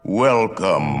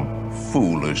Welcome,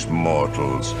 foolish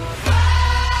mortals.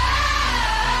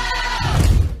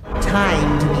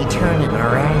 Time to be turning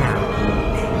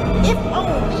around. If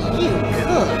only you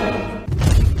could.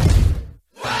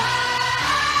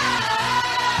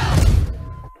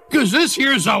 'Cause this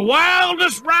here's the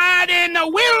wildest ride in the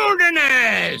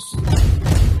wilderness!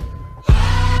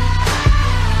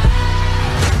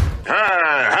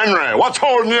 Hey, Henry, what's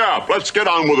holding you up? Let's get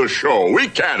on with the show. We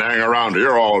can't hang around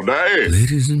here all day.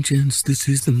 Ladies and gents, this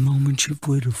is the moment you've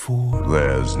waited for.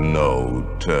 There's no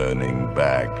turning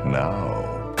back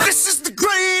now. This is the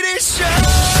greatest show!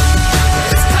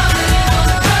 It's coming on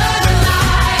the burning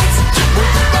lights.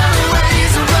 With the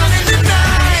runaways are running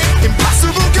tonight.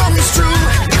 Impossible comes true.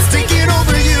 It's taking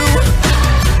over you.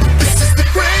 This is the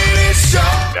greatest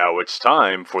show. Now it's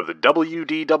time for the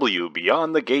WDW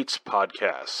Beyond the Gates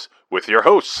podcast with your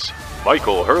hosts,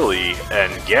 Michael Hurley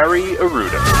and Gary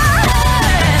Aruda.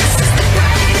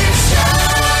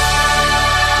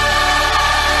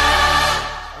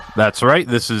 That's right.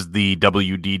 This is the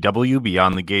WDW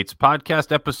Beyond the Gates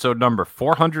podcast, episode number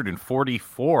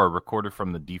 444, recorded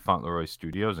from the DeFont Leroy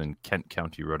Studios in Kent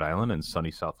County, Rhode Island, and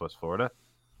sunny Southwest Florida.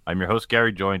 I'm your host,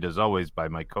 Gary, joined as always by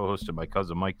my co-host and my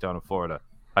cousin Mike down in Florida.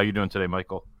 How you doing today,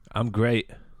 Michael? I'm great.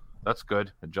 That's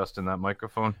good. Adjusting that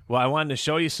microphone. Well, I wanted to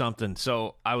show you something.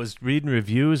 So I was reading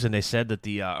reviews, and they said that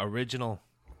the original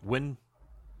Win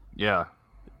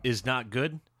is not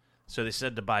good. So they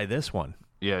said to buy this one.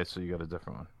 Yeah, so you got a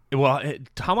different one. Well,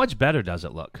 how much better does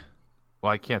it look? Well,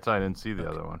 I can't tell. I didn't see the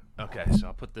other one. Okay, so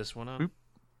I'll put this one on. Oop.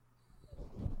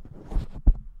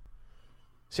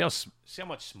 See how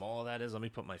much smaller that is? Let me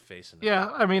put my face in there. Yeah,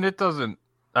 I mean, it doesn't...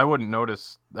 I wouldn't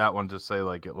notice that one to say,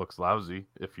 like, it looks lousy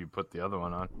if you put the other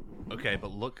one on. Okay,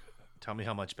 but look. Tell me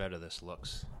how much better this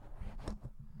looks.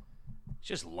 It's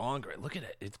just longer. Look at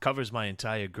it. It covers my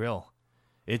entire grill.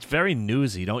 It's very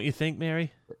newsy, don't you think,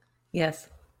 Mary? Yes.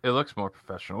 It looks more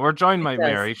professional. We're joined by does.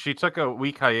 Mary. She took a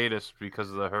week hiatus because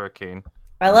of the hurricane.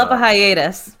 I love a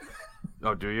hiatus.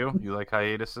 Oh, do you? You like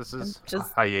hiatuses?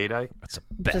 Just- Hiati? That's the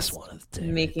best Just one of the day.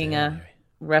 making right there, a Mary.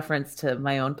 reference to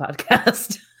my own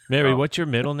podcast. Mary, Oh. what's your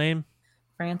middle name?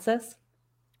 Francis?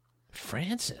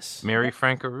 Francis. Mary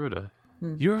Frank Aruda.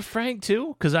 You're a Frank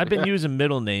too? Because I've been using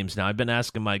middle names now. I've been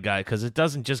asking my guy because it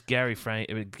doesn't just Gary.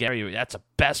 That's the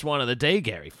best one of the day,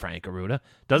 Gary Frank Aruda.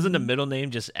 Doesn't the middle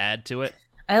name just add to it?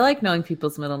 I like knowing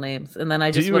people's middle names, and then I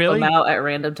Do just you whip really? them out at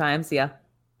random times. Yeah.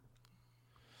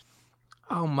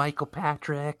 Oh, Michael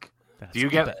Patrick. That's Do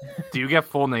you get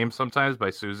full names sometimes by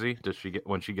Susie? Does she get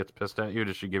when she gets pissed at you?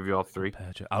 Does she give you all three?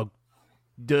 Patrick?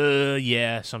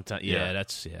 Yeah, sometimes. Yeah, Yeah.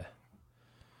 That's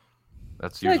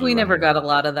I feel like usually we never when- got a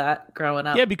lot of that growing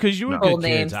up. Yeah, because you were Full good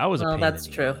names. kids. I was a Well, pain that's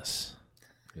in the true. ass.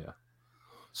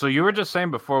 So you were just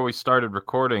saying before we started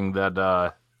recording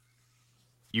that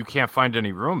you can't find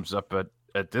any rooms up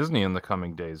at Disney in the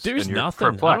coming days. There's and you're nothing.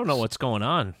 I perplexed. don't know what's going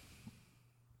on.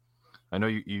 I know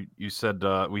you said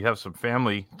we have some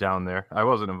family down there. I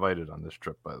wasn't invited on this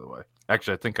trip, by the way.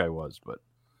 Actually, I think I was, but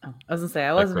Oh, I was gonna say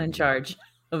I wasn't in couldn't be. charge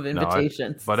of No,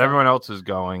 invitations. but so- everyone else is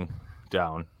going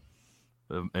down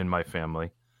in my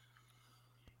family,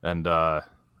 and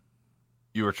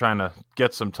you were trying to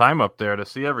get some time up there to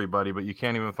see everybody, but you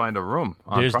can't even find a room.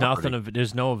 On There's property. nothing.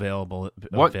 There's no What?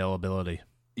 availability.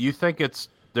 You think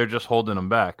they're just holding them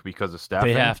back because of staffing?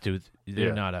 They have to. They're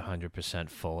Yeah. not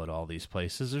 100% full at all these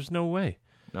places. There's no way.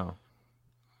 No.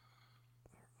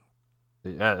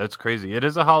 Yeah, that's crazy. It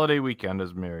is a holiday weekend,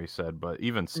 as Mary said, but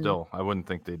even still, I wouldn't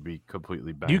think they'd be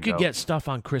completely banged You could out. get stuff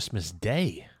on Christmas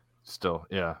Day Still,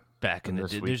 yeah. back in And the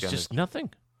this day. There's weekend just is- nothing.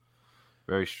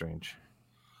 Very strange.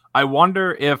 I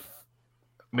wonder if,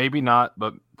 maybe not,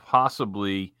 but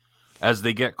possibly, as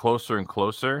they get closer and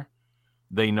closer,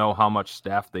 they know how much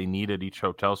staff they need at each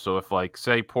hotel. So if, like,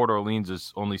 say Port Orleans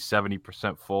is only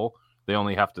 70% full, they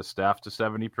only have to staff to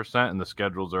 70%, and the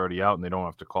schedule's already out, and they don't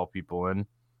have to call people in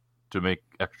to make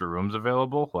extra rooms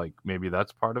available. Like, maybe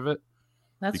that's part of it.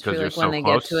 That's because true. you're Like when so they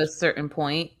close. get to a certain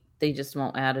point, they just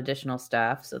won't add additional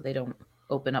staff, so they don't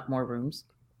open up more rooms.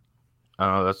 I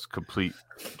don't know. That's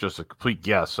just a complete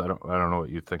guess. I don't know what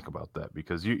you think about that,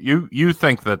 because you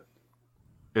think that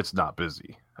it's not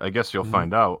busy. I guess you'll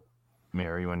find out,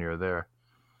 Mary, when you're there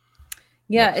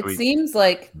Yeah, Next it week. seems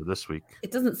like this week.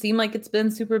 it doesn't seem like it's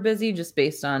been super busy just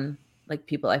based on like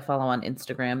people I follow on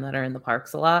Instagram that are in the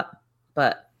parks a lot,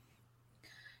 but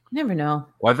you never know.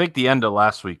 Well, I think the end of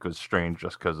last week was strange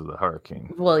just because of the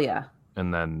hurricane, Well, yeah.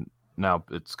 and then now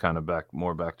it's kind of back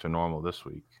to normal this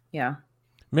week. Yeah.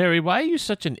 Mary, why are you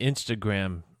such an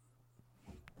Instagram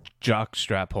jock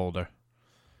strap holder?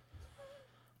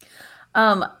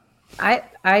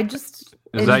 I just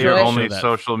Is that your enjoy- only Show that.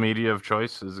 social media of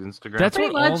choice? Is Instagram? That's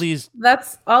Pretty what all much. these.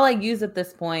 That's all I use at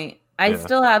this point. I Yeah.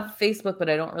 still have Facebook, but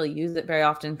I don't really use it very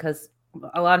often because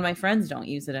a lot of my friends don't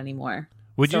use it anymore.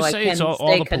 Would you so I say it's can all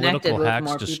stay the connected political with hacks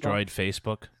more people. destroyed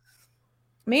Facebook?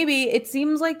 Maybe it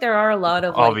seems like there are a lot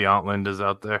of All like, the Outlanders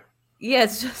out there. yeah,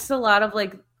 it's just a lot of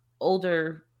like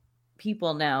older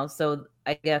people now. So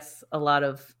I guess a lot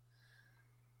of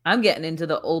I'm getting into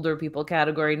the older people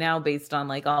category now based on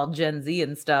like all Gen Z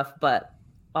and stuff, but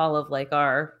all of like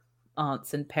our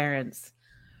aunts and parents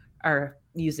are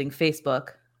using Facebook.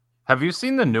 Have you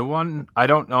seen the new one? I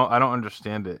don't know. I don't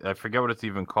understand it. I forget what it's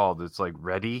even called. It's like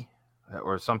Ready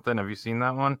or something. Have you seen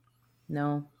that one?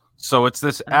 No, So it's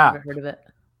this I've app, never heard of it.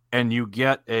 and you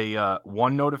get a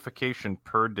one notification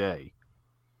per day,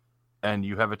 and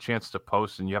you have a chance to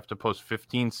post, and you have to post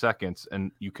 15 seconds,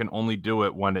 and you can only do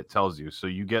it when it tells you. So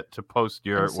you get to post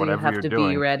your So whatever you have you're to doing.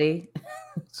 be ready.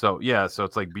 So yeah, so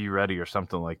it's like Be Ready or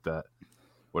something like that,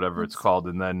 whatever it's That's called.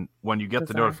 And then when you get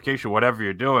the bizarre. notification, whatever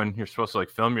you're doing, you're supposed to like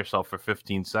film yourself for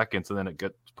 15 seconds, and then it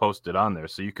gets posted on there.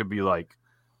 So you could be like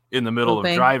in the middle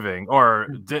Pooping. of driving, or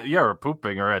or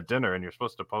pooping, or at dinner, and you're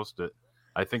supposed to post it.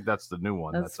 I think that's the new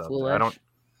one That's that's out foolish. there.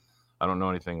 I don't know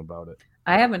anything about it.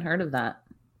 I haven't heard of that.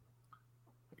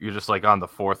 You're just like on the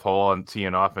fourth hole and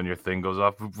teeing off, and your thing goes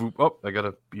off. Whoop, whoop, oh, I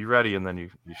gotta be ready, and then you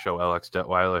show Alex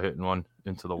Detweiler hitting one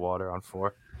into the water on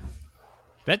 4.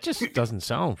 That just doesn't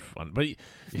sound fun. But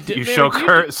You show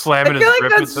Kurt slamming I his feel like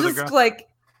grip that's into the just ground. like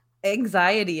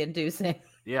anxiety inducing.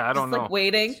 Yeah, I don't Just know. like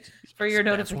waiting for your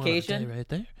That's one of the day notification. right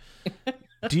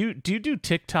there. do you do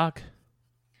TikTok?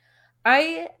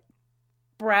 I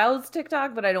browse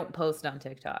TikTok, but I don't post on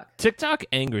TikTok. TikTok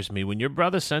angers me. When your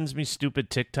brother sends me stupid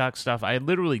TikTok stuff, I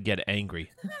literally get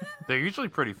angry. They're usually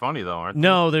pretty funny though, aren't they?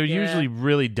 No, they're Yeah. usually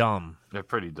really dumb. They're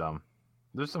pretty dumb.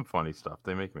 There's some funny stuff.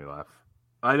 They make me laugh.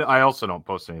 I also don't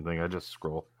post anything. I just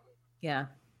scroll. Yeah.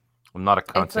 I'm not a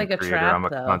content like a creator. trap, I'm a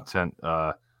though. content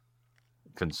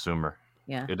consumer.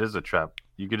 Yeah. It is a trap.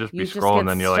 You could just be You just scrolling, get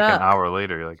then you're like stuck. an hour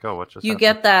later, you're like, oh, what just You happened?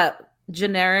 get that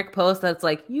generic post that's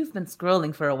like, you've been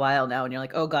scrolling for a while now, and you're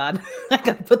like, oh God, I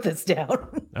gotta put this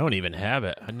down. I don't even have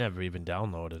it. I never even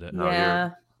downloaded it. No, you're-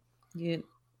 yeah.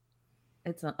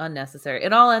 It's unnecessary.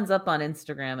 It all ends up on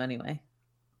Instagram anyway.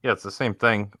 Yeah, it's the same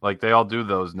thing. Like they all do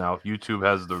those now. YouTube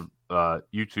has the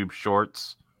YouTube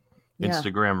Shorts, Yeah.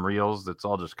 Instagram Reels. It's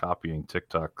all just copying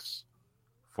TikTok's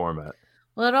format.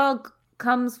 Well, it all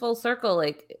comes full circle.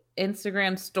 Like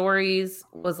Instagram stories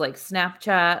was like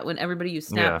Snapchat when everybody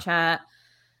used Yeah. Snapchat,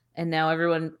 and now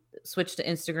everyone switched to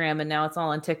Instagram, and now it's all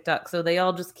on TikTok. So they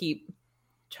all just keep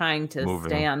trying to Moving,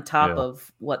 stay on top yeah.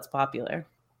 of what's popular.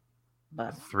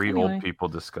 But 3 anyway. old people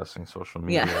discussing social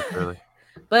media. Yeah. Really.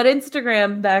 But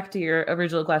Instagram, back to your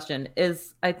original question,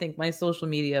 is I think my social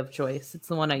media of choice. It's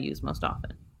the one I use most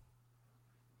often.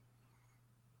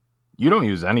 You don't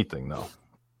use anything though.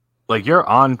 Like you're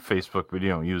on Facebook, but you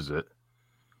don't use it.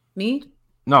 Me?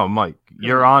 No, Mike,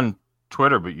 you're on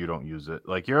Twitter, but you don't use it.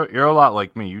 Like you're a lot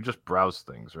like me. You just browse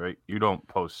things, right? You don't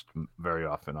post very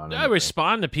often on. I anything.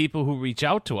 respond to people who reach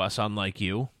out to us, unlike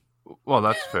you. Well,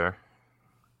 that's fair.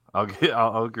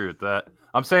 I'll agree with that.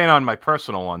 I'm saying on my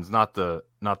personal ones, not the.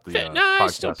 No, I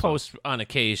still podcast post on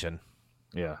occasion.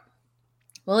 Yeah.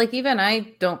 Well, like even I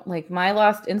don't like my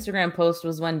last Instagram post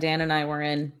was when Dan and I were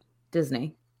in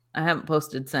Disney. I haven't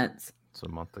posted since, It's a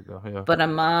month ago. Yeah. but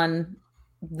I'm on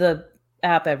the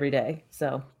app every day.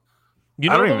 So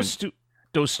You I know don't those even-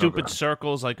 those go stupid ahead.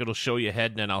 circles, like it'll show your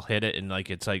head and then I'll hit it, and like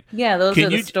it's like, yeah, those Can are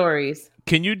the you- stories.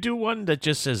 can you do one that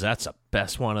just says that's the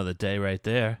best one of the day right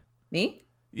there? Me?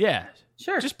 Yeah,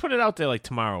 Sure. just put it out there like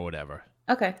tomorrow or whatever.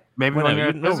 Okay. Maybe when whenever,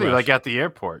 you're no busy, rush. like at the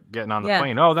airport, getting on the Yeah.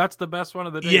 plane. Oh, that's the best one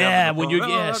of the day. Yeah, Having the when phone,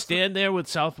 you're "Oh, that's the-" stand there with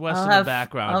Southwest I'll in have the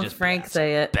background, I'll have just Frank that's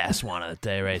say it. best one of the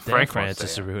day right there, Frank won't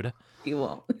Francis say it. Aruda. You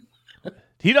won't.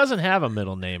 He doesn't have a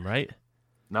middle name, right?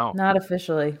 No, Not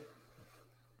officially.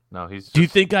 no, he's. Do you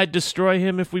just- think I'd destroy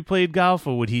him if we played golf,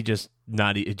 or would he just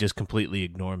just completely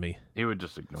ignore me? he would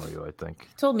just ignore you? I think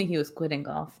He told me he was quitting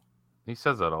golf. he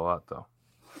says that a lot, though.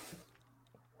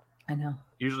 I know.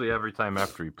 Usually, every time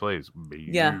after he plays.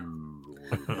 Yeah.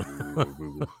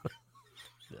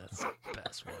 That's the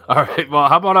best one. All right. Well,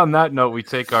 how about on that note, we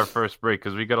take our first break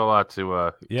because we got a lot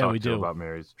to Yeah, talk we to do. about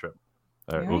Mary's trip.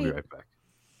 All right, All we'll be right. right back.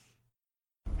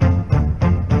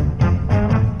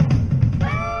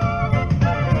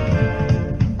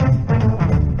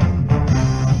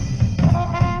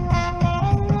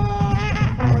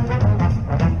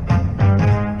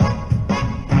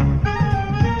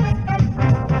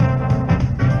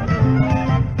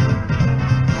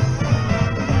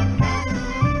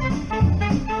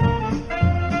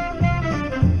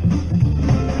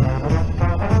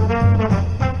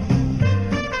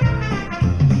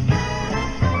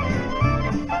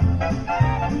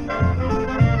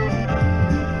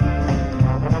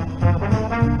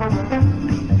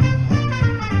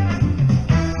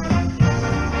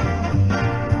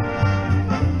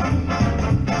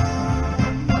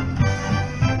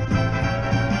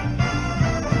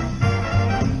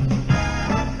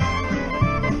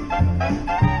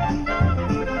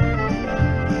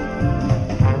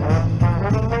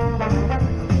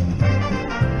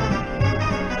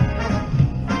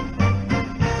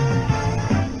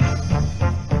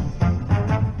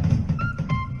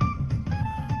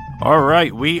 All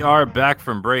right, we are back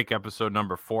from break, episode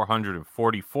number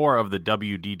 444 of the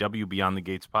WDW Beyond the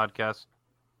Gates podcast.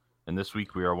 And this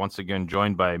week we are once again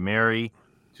joined by Mary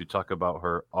to talk about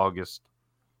her August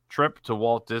trip to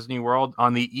Walt Disney World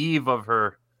on the eve of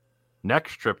her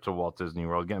next trip to Walt Disney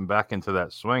World, getting back into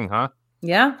that swing, huh?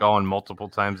 Yeah. Going multiple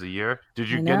times a year. Did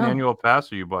you I get an know. annual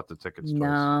pass or you bought the tickets twice?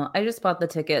 No, I just bought the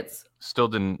tickets. Still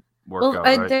didn't work Well, out,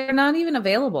 right? they're not even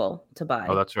available to buy.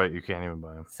 Oh, that's right. You can't even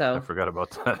buy them. So- I forgot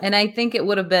about that. And I think it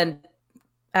would have been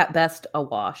at best a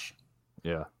wash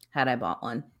Yeah. had I bought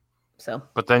one. So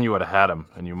But then you would have had them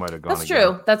and you might have gone that's again.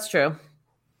 true. That's true.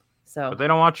 So But they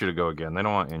don't want you to go again. They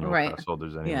don't want annual Right. pass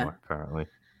holders anymore, Yeah. apparently.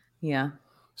 yeah,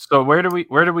 So where do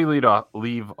we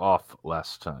leave off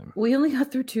last time? we only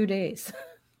got through 2 days.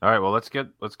 All right, well let's get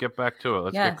back to it.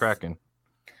 Let's get Yes. cracking.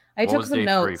 I What took was some day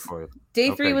notes. 3 for you?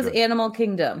 Day 3 Okay, was good. Animal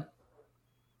Kingdom.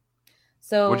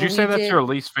 So Would you we say that's did- your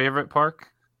least favorite park?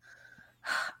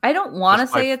 I don't want to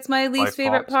Just by- say it's my least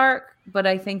favorite fault? park, but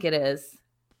I think it is.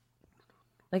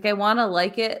 Like I want to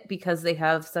like it because they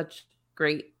have such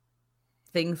great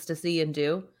things to see and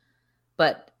do,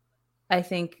 but I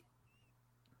think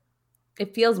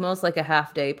it feels most like a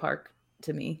half-day park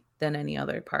to me than any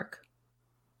other park.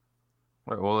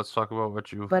 All right, well, let's talk about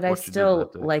what you. But I what you did still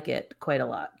that day. like it quite a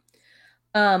lot.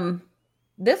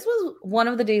 This was one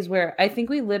of the days where I think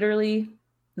we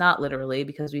not literally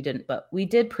because we didn't, but we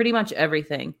did pretty much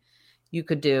everything you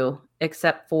could do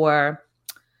except for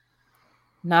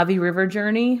Navi River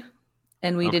Journey,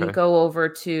 and we didn't Okay. go over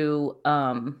to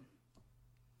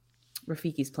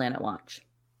Rafiki's Planet Watch.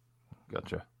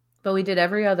 Gotcha. But we did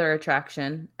every other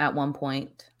attraction at one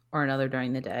point or another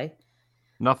during the day.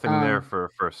 Nothing there Um, for a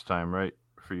first time, right?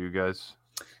 For you guys,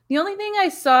 The only thing I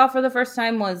saw for the first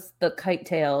time was the kite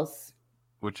tails.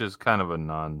 which is kind of a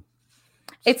non.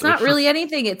 It's not just- really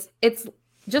anything. It's just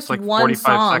It's like one 45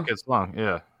 song. seconds long.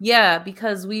 Yeah. Yeah,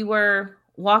 because we were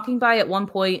walking by at one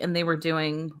point and they were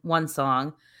doing one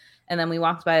song, and then we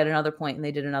walked by at another point and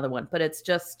they did another one. But it's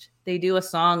just they do a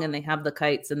song and they have the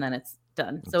kites and then it's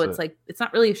done. So That's it's it. like it's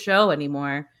not really a show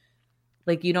anymore.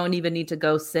 Like you don't even need to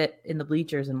go sit in the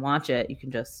bleachers and watch it. You can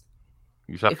just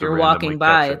You just have if to you're randomly walking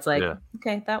by, catch it. it's like Yeah.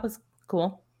 okay, that was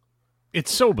cool. It's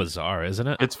so bizarre, isn't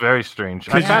it? It's very strange.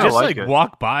 I Because kind you of just like like it.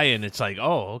 walk by and it's like,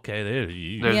 oh, okay, there.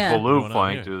 There's Yeah. balloon Going on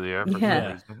flying here. through the air. For some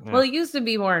Yeah. reason. Yeah. Well, it used to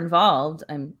be more involved,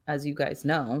 as you guys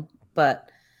know,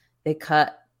 but they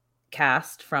cut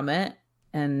cast from it,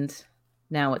 and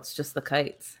now it's just the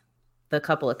kites, the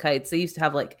couple of kites. They used to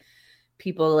have like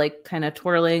people like kind of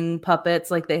twirling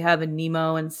puppets, like they have in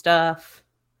Nemo and stuff.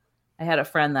 I had a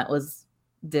friend that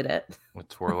did it, A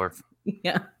twirler.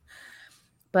 yeah.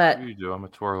 But What do you do? I'm a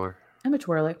twirler. I'm a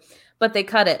twirler, but they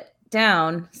cut it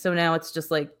down, so now it's just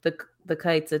like the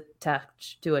kites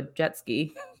attached to a jet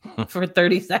ski for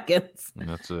 30 seconds. And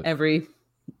that's it. Every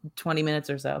 20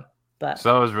 minutes or so. But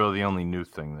So that was really the only new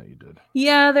thing that you did.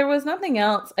 yeah, there was nothing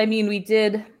else. I mean,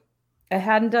 I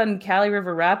hadn't done Cali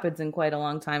River Rapids in quite a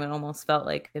long time. It almost felt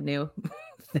like a new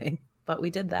thing, but we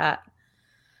did that.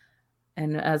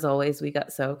 And as always, we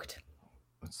got soaked.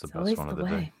 That's the It's best always one of the the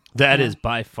day. way. That Yeah. is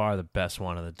by far the best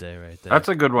one of the day right there. That's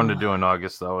a good one to do in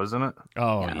August, though, isn't it?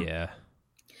 oh, Yeah. yeah.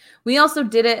 We also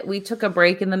did it. We took a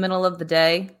break in the middle of the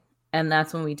day, and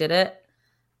that's when we did it.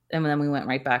 And then we went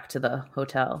right back to the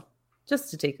hotel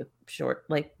just to take a short,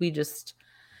 like we just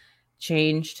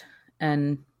changed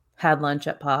and had lunch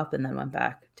at Pop and then went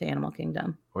back to Animal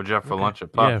Kingdom. What'd you have for Okay. lunch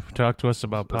at Pop? Yeah, talk to us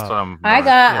about That's Pop. what I'm.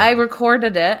 I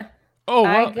recorded it. Oh,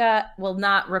 I wow. got,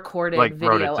 not recorded Like,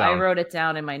 wrote it video. I down. wrote it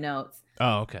down in my notes.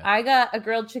 Oh, okay. I got a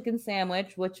grilled chicken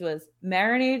sandwich, which was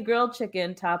marinated grilled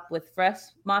chicken topped with fresh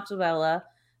mozzarella,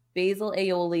 basil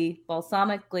aioli,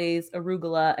 balsamic glaze,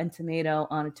 arugula, and tomato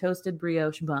on a toasted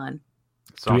brioche bun.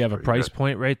 Do we have a price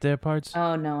point right there, Parts?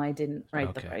 Oh no, I didn't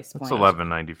write the Okay. price It's point.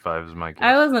 $11.95 is my guess.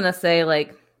 I was gonna say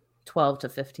like $12 to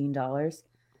 $15.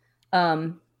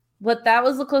 But that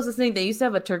was the closest thing. They used to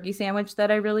have a turkey sandwich that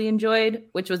I really enjoyed,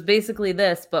 which was basically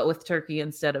this, but with turkey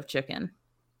instead of chicken.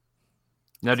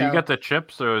 Now, do you so- get the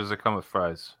chips or does it come with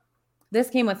fries? This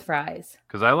came with fries.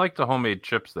 Because I like the homemade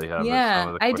chips they have. at some Yeah,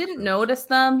 of the I quick didn't service. notice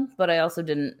them, but I also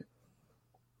didn't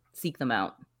seek them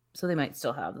out. So they might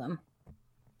still have them.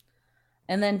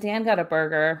 And then Dan got a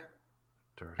burger.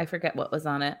 Dirty. I forget what was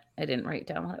on it. I didn't write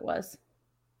down what it was.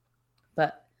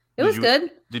 But it Did was you-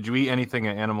 good. Did you eat anything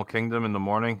at Animal Kingdom in the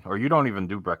morning? Or you don't even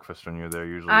do breakfast when you're there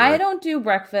usually? I right? don't do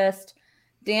breakfast.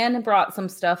 Dan brought some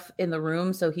stuff in the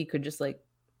room so he could just like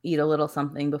eat a little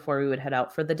something before we would head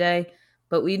out for the day.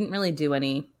 But we didn't really do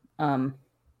any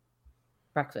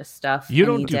breakfast stuff. You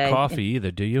any don't do day. coffee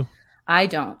either, do you? I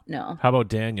don't know. How about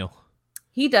Daniel?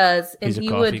 He does, and He's a he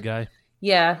coffee would. guy.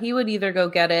 Yeah, he would either go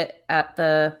get it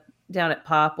down at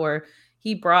Pop, or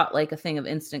he brought like a thing of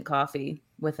instant coffee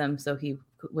with him, so he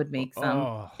would make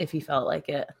some if he felt like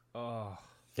it. Oh.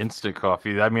 Instant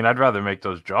coffee. I mean, I'd rather make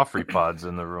those Joffrey pods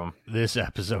in the room. This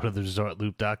episode of the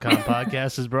ResortLoop.com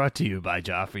podcast is brought to you by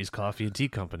Joffrey's Coffee and Tea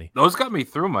Company. Those got me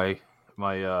through my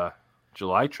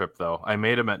July trip, though. I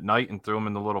made them at night and threw them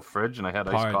in the little fridge, and I had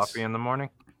iced coffee in the morning.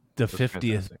 The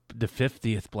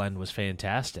 50th blend was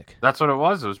fantastic. That's what it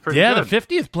was. It was pretty good. Yeah, the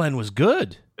 50th blend was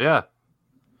good. Yeah.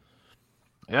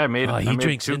 Yeah, I made it. He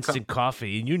drinks instant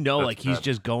coffee, and he's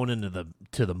just going into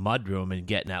the mud room and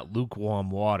getting out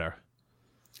lukewarm water.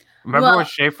 Remember when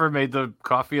Schaefer made the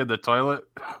coffee in the toilet?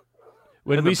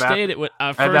 When we stayed at our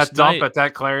at first that dump night at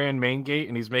that Clarion main gate,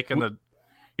 and he's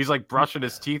like brushing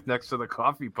his teeth next to the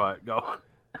coffee pot. Go.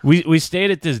 We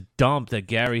stayed at this dump that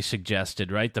Gary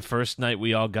suggested, right? The first night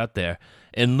we all got there.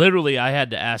 And literally I had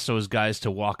to ask those guys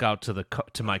to walk out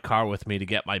to my car with me to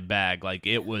get my bag. Like,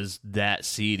 it was that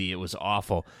seedy. It was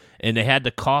awful. And they had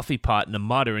the coffee pot in the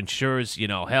mud, and sure as,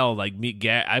 hell, like me,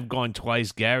 I've gone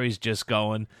twice. Gary's just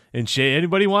going, and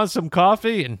anybody want some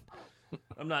coffee? And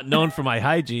I'm not known for my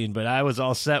hygiene, but I was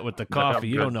all set with the coffee.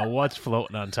 You don't know what's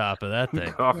floating on top of that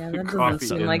thing. That doesn't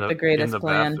seem like the greatest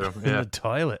plan. In the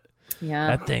toilet.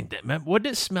 Yeah. That thing, what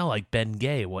did it smell like? Ben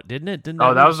Gay, what didn't it? That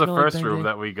was the smell first like room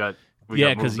that we got.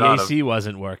 Because the AC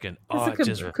wasn't working.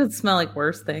 It could smell like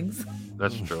worse things.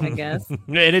 That's true. I guess.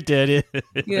 And it did.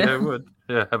 Yeah, it would.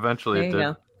 Yeah, eventually it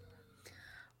did.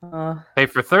 Go. Hey,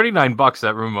 for $39,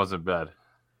 that room wasn't bad.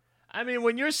 I mean,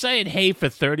 when you're saying, hey, for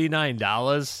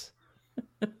 $39...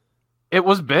 It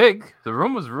was big. The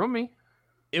room was roomy.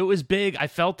 It was big. I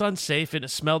felt unsafe, and it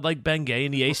smelled like Bengay,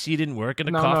 and the AC didn't work, and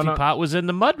the coffee pot was in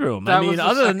the mudroom. I mean,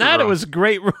 other than that, it was a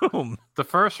great room. The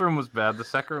first room was bad. The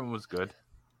second room was good.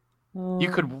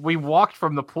 We walked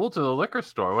from the pool to the liquor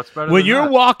store. What's better when than you're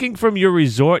that? walking from your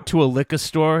resort to a liquor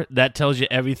store, that tells you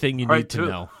everything you need to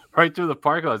know. Right through the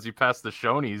parking lots, you pass the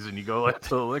Shoney's and you go to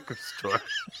the liquor store.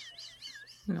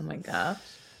 Oh my gosh.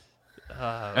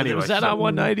 Anyway, was that on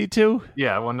 192?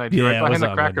 Yeah, 192. Yeah, right behind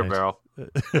the Cracker Barrel.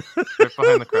 Right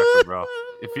behind the Cracker Barrel.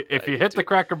 If you hit the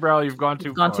Cracker Barrel, you've gone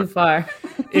too far. Gone too far.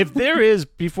 If there is,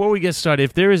 before we get started,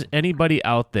 if there is anybody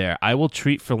out there, I will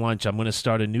treat for lunch. I'm going to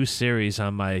start a new series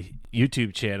on my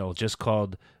YouTube channel just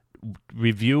called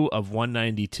Review of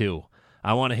 192.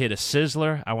 I want to hit a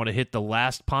Sizzler. I want to hit the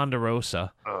last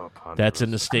Ponderosa. That's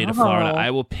in the state of Florida.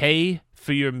 I will pay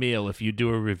for your meal if you do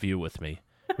a review with me.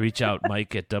 Reach out,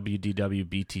 Mike at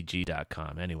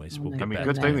wdwbtg.com. Anyways, we'll get back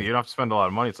good to thing it. that you don't have to spend a lot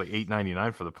of money. It's like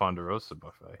 $8.99 for the Ponderosa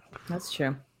buffet. That's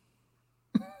true.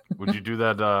 Would you do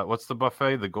that? What's the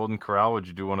buffet? The Golden Corral? Would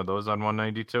you do one of those on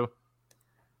 192?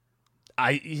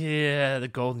 The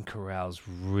Golden Corral's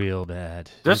real bad.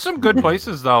 There's some good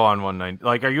places though on 190.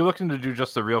 Like, are you looking to do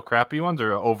just the real crappy ones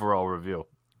or an overall review?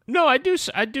 No, I do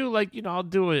like I'll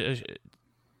do a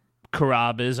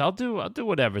Carrabba's. I'll do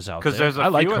whatever's out there. There's I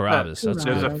like Carrabba's.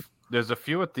 There's a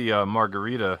few at the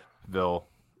Margaritaville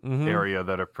area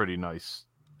that are pretty nice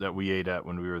that we ate at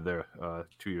when we were there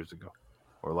 2 years ago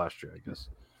or last year, I guess.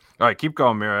 All right, keep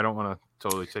going, Mira. I don't want to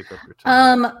totally take up your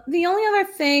time. The only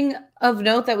other thing of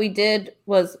note that we did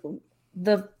was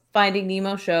the Finding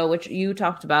Nemo show, which you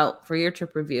talked about for your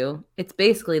trip review. It's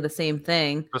basically the same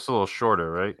thing. Just a little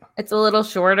shorter, right? It's a little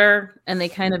shorter, and they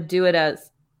kind of do it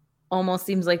as almost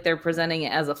seems like they're presenting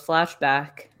it as a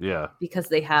flashback. Yeah. Because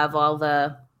they have all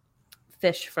the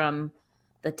fish from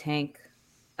the tank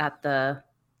at the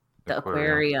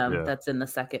aquarium that's in the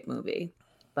second movie.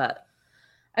 But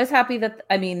I was happy that,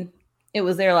 it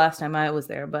was there last time I was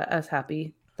there, but I was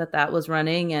happy that that was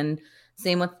running. And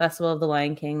same with Festival of the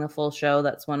Lion King, the full show.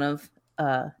 That's one of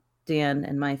Dan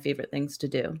and my favorite things to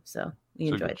do. So we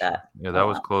enjoyed that. Yeah, that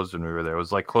was closed when we were there. It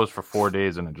was like closed for 4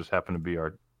 days, and it just happened to be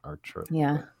our trip.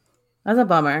 Yeah. That's a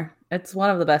bummer. It's one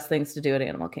of the best things to do at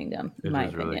Animal Kingdom, in my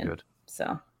opinion. Really good.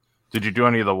 So, did you do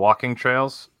any of the walking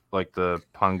trails, like the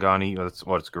Pangani?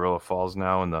 It's Gorilla Falls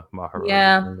now, and the Maharaja?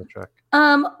 Yeah. Track?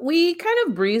 We kind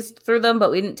of breezed through them, but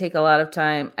we didn't take a lot of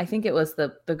time. I think it was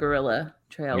the Gorilla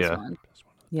Trails one.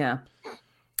 Yeah.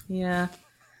 Yeah.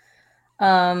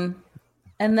 And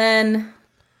then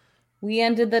we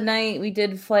ended the night. We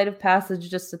did Flight of Passage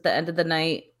just at the end of the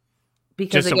night.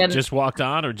 Because just walked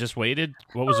on or just waited?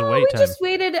 What was the wait time? We just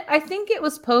waited. I think it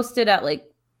was posted at like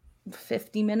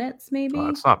 50 minutes, maybe. Oh,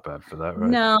 that's not bad for that, right?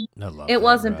 No, it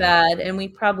wasn't bad. And we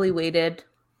probably waited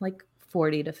like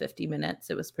 40 to 50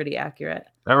 minutes. It was pretty accurate.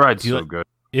 That ride's so good.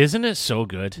 Isn't it so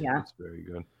good? Yeah. It's very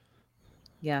good.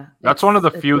 Yeah. That's one of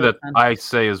the few really that fun. I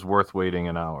say is worth waiting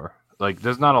an hour. Like,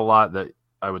 there's not a lot that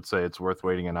I would say it's worth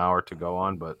waiting an hour to go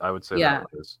on, but I would say that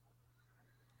is.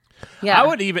 Yeah.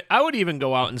 I would even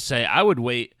go out and say I would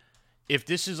wait if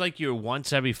this is like your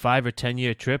once every 5 or 10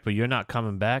 year trip, or you're not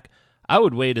coming back. I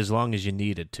would wait as long as you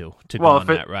needed to go on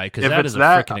that ride, because that is a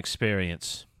freaking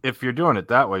experience. If you're doing it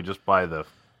that way, just buy the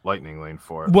lightning lane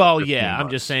for it. Well, yeah, I'm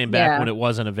just saying back Yeah. when it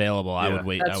wasn't available, I would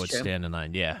wait. That's I would true. stand in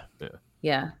line. Yeah.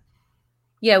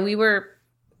 Yeah, we were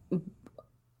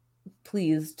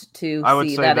pleased to I would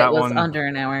see say that that it was one- under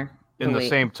an hour. In the wait.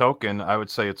 same token, I would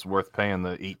say it's worth paying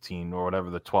the 18 or whatever,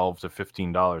 the $12 to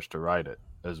 $15 to ride it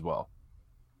as well.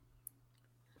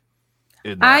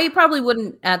 I probably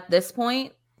wouldn't at this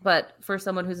point, but for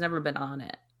someone who's never been on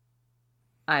it,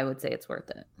 I would say it's worth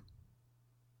it.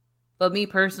 But me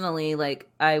personally, like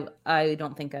I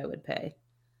don't think I would pay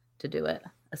to do it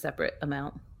a separate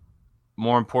amount.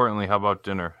 More importantly, how about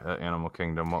dinner at Animal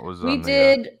Kingdom? What was We on the,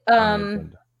 did. on the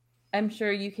agenda? I'm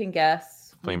sure you can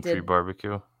guess. We Flame Tree did-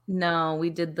 Barbecue? No, we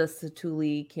did the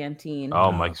Satuli Canteen.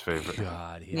 Oh, Mike's favorite.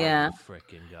 God, Yeah.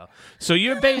 Freaking go. So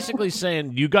you're basically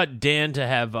saying you got Dan to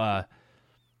have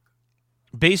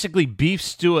basically beef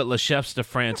stew at Le Chefs de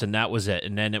France, and that was it,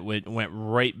 and then it went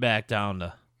right back down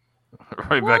to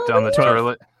Right back down the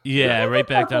toilet. yeah, right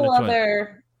back down the couple toilet.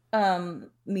 other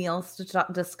meals to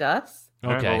discuss.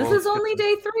 Okay. This is only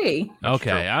day 3.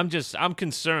 Okay, I'm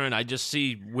concerned. I just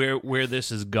see where this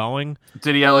is going.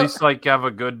 Did he at least like have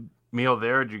a good meal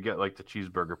there? Or did you get like the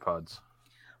cheeseburger pods?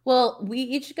 Well, we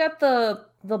each got the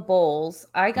bowls.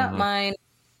 I got Mhm. mine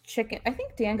chicken. I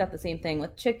think Dan got the same thing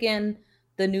with chicken,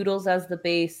 the noodles as the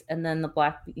base, and then the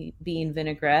black bean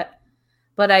vinaigrette.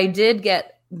 But I did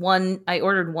get one. I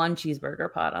ordered one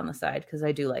cheeseburger pod on the side because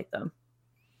I do like them.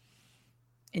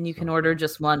 And you can order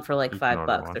just one for like You can order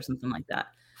 $5 one. or something like that.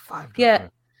 $5. Yeah,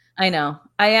 I know.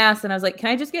 I asked and I was like, "Can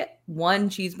I just get one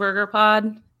cheeseburger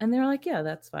pod?" And they were like, "Yeah,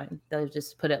 that's fine." They'll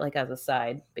just put it like as a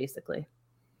side, basically.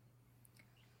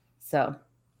 So,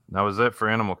 That was it for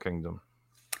Animal Kingdom.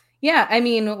 yeah, I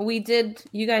mean, we did.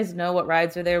 You guys know what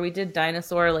rides are there. We did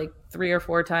Dinosaur like 3 or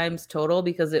 4 times total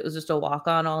because it was just a walk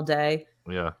on all day.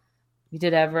 Yeah. We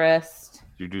did Everest.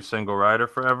 Did you do single rider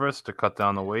for Everest to cut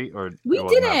down the wait, or We it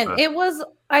wasn't that didn't. bad? It was,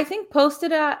 I think,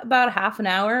 posted at about half an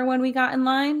hour when we got in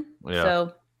line. Yeah.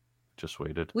 So Just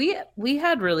waited. we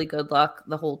had really good luck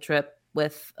the whole trip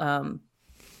with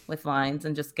lines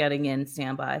and just getting in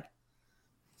standby.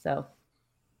 So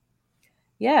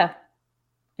yeah,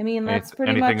 I mean that's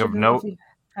pretty anything much of it. note? If you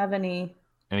have any?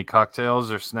 Any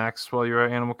cocktails or snacks while you were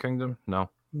at Animal Kingdom? No.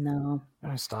 No,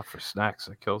 I stop for snacks.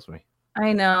 That kills me.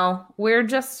 I know we're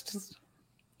just.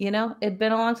 It'd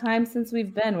been a long time since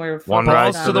we've been. We're One focused ride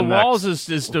Balls on- to the next. walls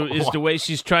is the way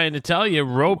she's trying to tell you.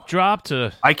 Rope drop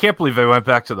to. I can't believe they went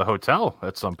back to the hotel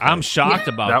at some point. I'm shocked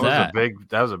about that.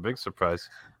 That was a big surprise.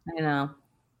 I know.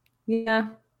 Yeah,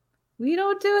 we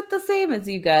don't do it the same as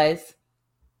you guys,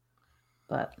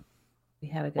 but we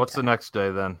had a good. What's the time. next day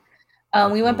then?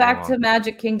 We went Move back to along.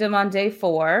 Magic Kingdom on day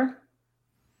 4.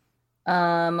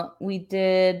 We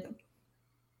did.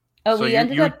 Oh, So we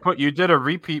ended up. you did a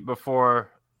repeat before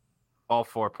all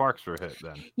 4 parks were hit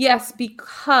then. Yes,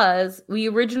 because we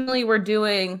originally were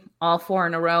doing all 4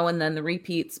 in a row and then the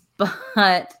repeats,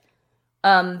 but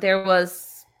there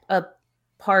was a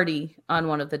party on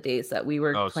one of the days that we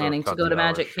were Oh, so it planning to cut go the to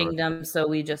hours Magic short. Kingdom, so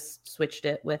we just switched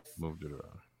it with. Moved it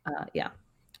around. Yeah.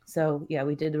 So yeah,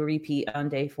 we did a repeat on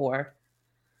day 4.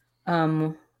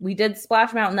 We did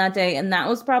Splash Mountain that day, and that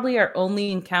was probably our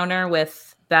only encounter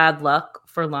with bad luck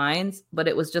for lines, but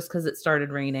it was just because it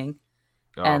started raining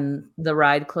Oh, and the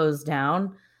ride closed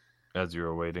down as you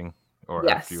were waiting, or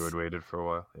Yes. after you had waited for a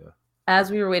while. Yeah. as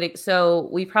we were waiting. So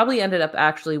we probably ended up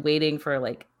actually waiting for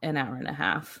like an hour and a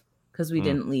half because we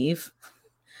didn't leave.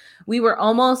 We were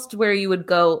almost where you would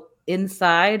go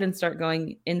inside and start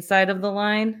going inside of the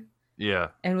line. Yeah.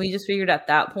 And we just figured at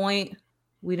that point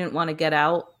we didn't want to get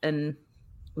out, and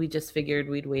we just figured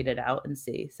we'd wait it out and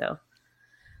see. So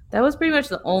that was pretty much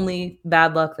the only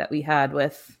bad luck that we had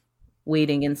with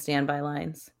waiting in standby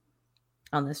lines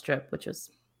on this trip, which was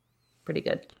pretty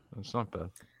good. It's not bad.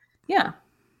 Yeah.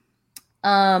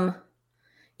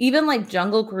 Even like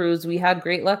Jungle Cruise, we had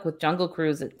great luck with Jungle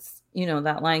Cruise. It's,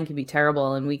 that line can be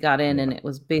terrible, and we got in and it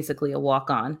was basically a walk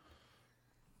on.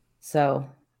 So,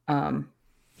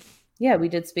 yeah, we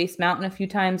did Space Mountain a few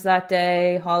times that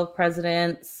day, Hall of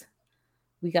Presidents.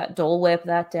 We got Dole Whip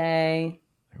that day,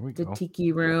 Here we did go.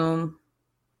 Tiki Room.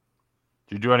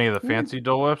 Did you do any of the fancy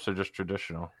Dole Whips or just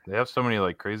traditional? They have so many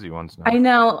like crazy ones now. I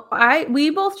know.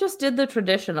 We both just did the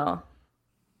traditional.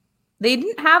 They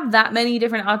didn't have that many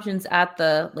different options at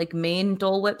the like main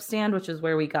Dole Whip stand, which is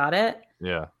where we got it.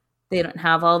 Yeah. They don't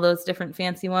have all those different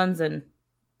fancy ones, and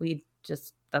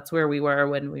that's where we were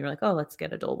when we were like, oh, let's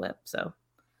get a Dole Whip. So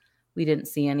we didn't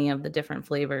see any of the different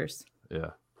flavors.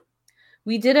 Yeah.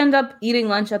 We did end up eating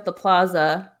lunch at the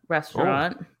Plaza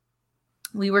restaurant.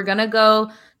 We were gonna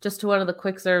go just to one of the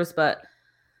quick serves, but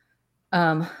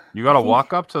You got to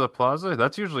walk up to the plaza?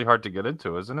 That's usually hard to get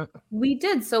into, isn't it? we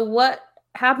did. So what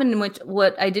happened,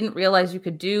 what I didn't realize you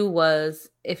could do was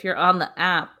if you're on the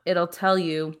app, it'll tell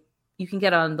you can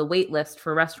get on the wait list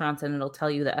for restaurants and it'll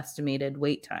tell you the estimated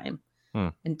wait time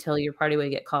until your party would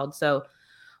get called. So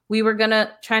we were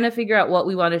trying to figure out what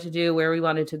we wanted to do, where we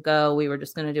wanted to go. We were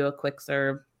just gonna do a quick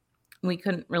serve. We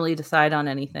couldn't really decide on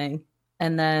anything.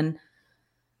 And then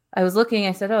I was looking,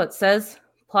 I said, oh, it says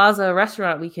Plaza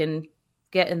restaurant we can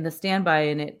get in the standby,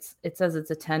 and it says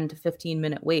it's a 10 to 15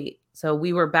 minute wait. So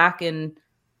we were back in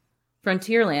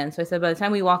Frontierland. So I said, by the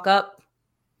time we walk up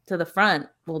to the front,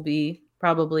 we'll be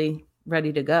probably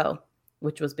ready to go,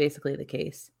 which was basically the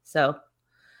case. So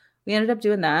we ended up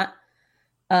doing that.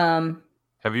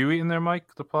 Have you eaten there,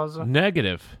 Mike, the plaza?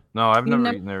 Negative. No, I've You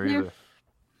never eaten there either.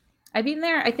 I've eaten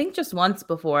there, I think, just once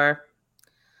before.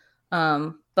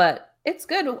 But it's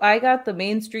good. I got the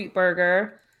Main Street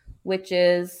burger, which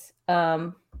is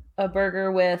a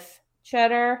burger with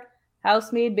cheddar,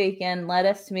 house-made bacon,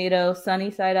 lettuce, tomato,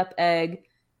 sunny side up egg,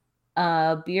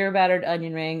 beer battered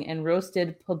onion ring, and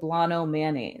roasted poblano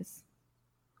mayonnaise.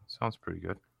 Sounds pretty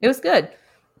good. It was good.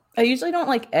 I usually don't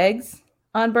like eggs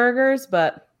on burgers,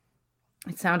 but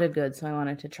it sounded good, so I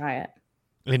wanted to try it.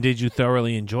 And did you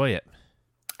thoroughly enjoy it?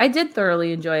 I did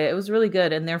thoroughly enjoy it. It was really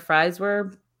good, and their fries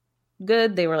were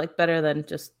good. They were like better than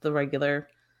just the regular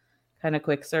kind of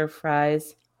quick serve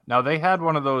fries. Now, they had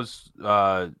one of those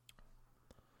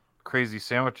crazy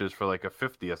sandwiches for like a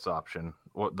 50th option.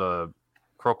 What, the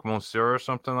croque monsieur or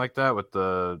something like that, with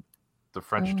the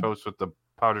French toast with the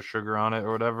powdered sugar on it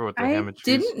or whatever, with the ham I and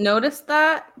cheese? didn't notice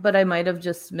that, but I might have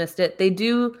just missed it. They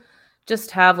do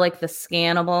just have like the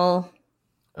scannable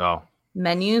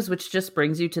menus, which just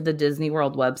brings you to the Disney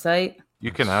World website.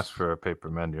 You can ask for a paper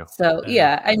menu. So,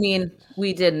 yeah, I mean,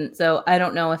 we didn't. So I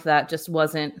don't know if that just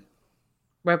wasn't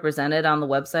represented on the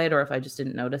website or if I just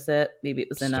didn't notice it. Maybe it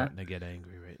was in Starting to get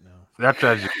angry right now. That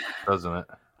drives you, doesn't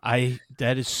it?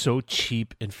 That is so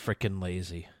cheap and freaking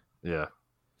lazy. Yeah.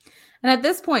 And at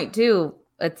this point, too,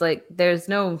 it's like there's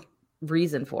no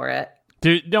reason for it.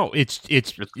 No, it's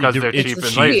because they're cheap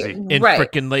and lazy. And Right.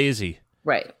 freaking lazy.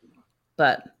 Right.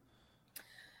 But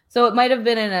so it might have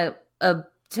been in a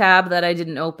tab that I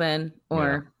didn't open,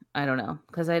 or I don't know,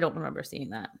 because I don't remember seeing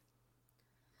that.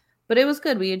 But it was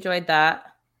good. We enjoyed that.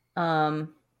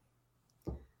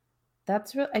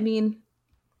 That's real. I mean,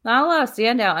 not a lot of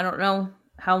standout. I don't know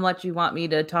how much you want me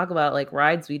to talk about like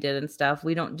rides we did and stuff.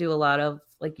 We don't do a lot of,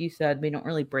 like you said, we don't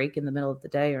really break in the middle of the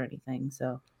day or anything.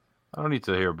 So I don't need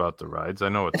to hear about the rides. I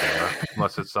know what they are,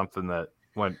 unless it's something that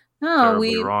went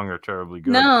terribly wrong or terribly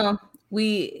good. No,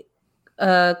 we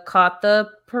caught the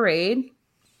parade,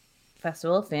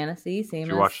 Festival of Fantasy. Same.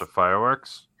 Did you watch the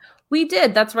fireworks? We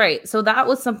did. That's right. So that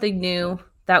was something new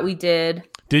that we did.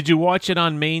 Did you watch it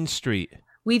on Main Street?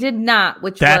 We did not,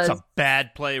 That's a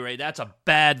bad play, right? That's a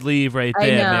bad leave right I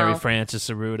there, know. Mary Frances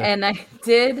Aruda. And I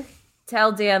did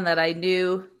tell Dan that I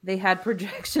knew they had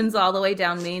projections all the way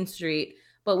down Main Street,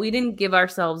 but we didn't give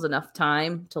ourselves enough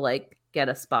time to like get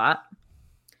a spot.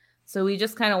 So we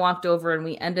just kind of walked over and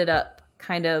we ended up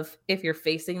kind of, if you're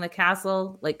facing the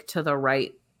castle, like to the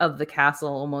right of the castle,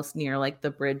 almost near like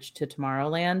the bridge to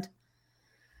Tomorrowland.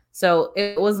 So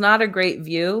it was not a great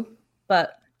view,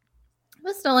 but it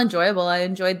was still enjoyable. I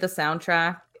enjoyed the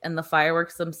soundtrack, and the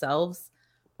fireworks themselves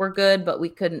were good, but we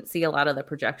couldn't see a lot of the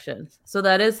projections. So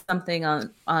that is something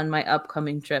on my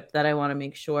upcoming trip that I want to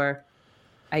make sure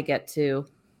I get to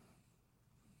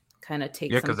kind of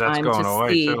take some time going to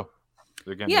away see. too.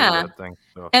 They're getting rid of that thing,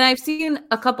 so. And I've seen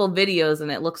a couple videos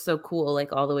and it looks so cool,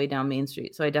 like all the way down Main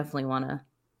Street. So I definitely want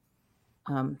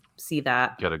to see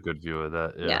that. Get a good view of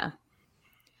that. Yeah.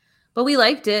 But we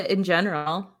liked it in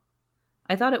general.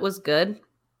 I thought it was good.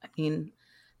 I mean,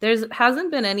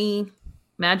 hasn't been any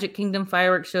Magic Kingdom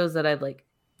fireworks shows that I've like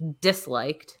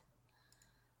disliked.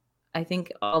 I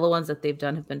think all the ones that they've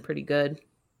done have been pretty good.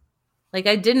 Like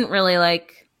I didn't really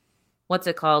like, what's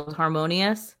it called?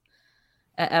 Harmonious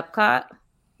at Epcot.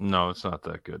 No, it's not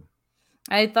that good.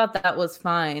 I thought that was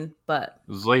fine, but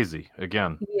It was lazy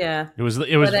again. yeah. It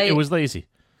was lazy.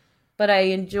 But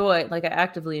I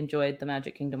actively enjoyed the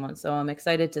Magic Kingdom one, so I'm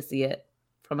excited to see it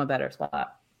from a better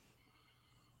spot.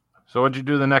 So what'd you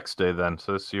do the next day then?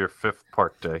 So this is your 5th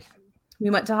park day. We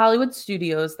went to Hollywood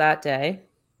Studios that day.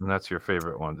 And that's your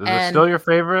favorite one. Is it And- still your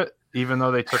favorite, even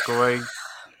though they took away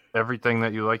everything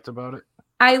that you liked about it?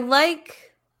 I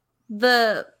like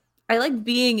I like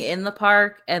being in the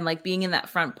park and like being in that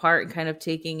front part and kind of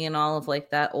taking in all of like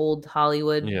that old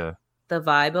Hollywood, Yeah. the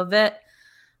vibe of it.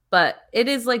 But it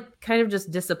is like kind of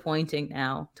just disappointing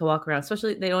now to walk around,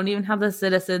 especially they don't even have the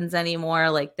citizens anymore.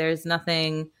 Like there's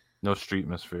nothing. No street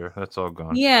atmosphere. That's all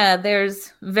gone. Yeah,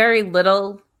 there's very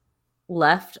little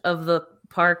left of the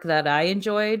park that I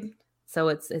enjoyed. So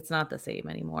it's not the same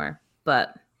anymore.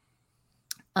 But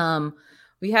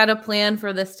we had a plan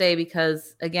for this day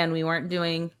because again, we weren't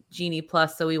doing Genie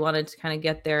Plus, so we wanted to kind of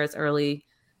get there as early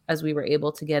as we were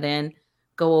able to get in,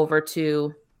 go over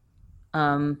to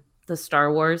the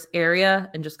Star Wars area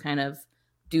and just kind of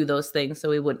do those things so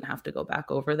we wouldn't have to go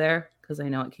back over there because I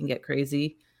know it can get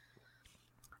crazy.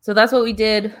 So that's what we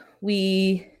did.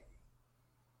 You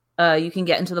can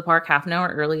get into the park half an hour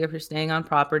early if you're staying on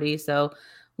property. So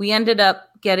we ended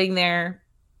up getting there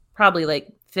probably like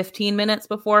 15 minutes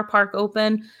before park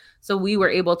open. So we were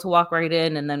able to walk right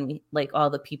in, and then we, like all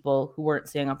the people who weren't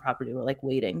staying on property were like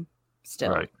waiting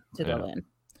still to go in.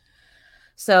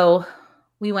 So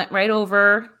we went right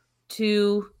over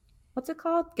to, what's it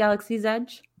called? Galaxy's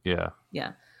Edge? Yeah.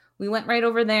 Yeah. We went right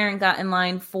over there and got in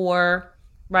line for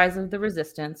Rise of the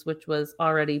Resistance, which was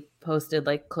already posted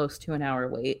like close to an hour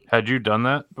wait. Had you done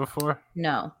that before?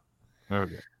 No.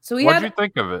 Okay. So What'd you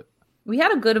think of it? We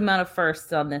had a good amount of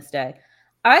firsts on this day.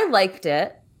 I liked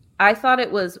it. I thought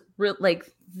it was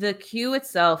like the queue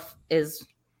itself is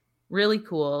really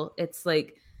cool. It's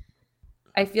like,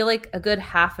 I feel like a good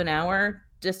half an hour,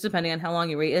 just depending on how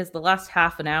long your wait is, the last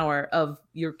half an hour of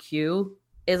your queue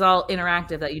is all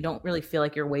interactive that you don't really feel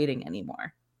like you're waiting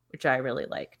anymore, which I really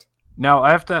liked. Now,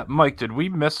 I have to, Mike, did we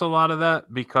miss a lot of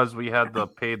that because we had the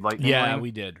paid lightning Yeah, lane?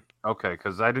 we did. Okay,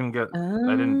 because I didn't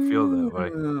feel that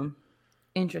way.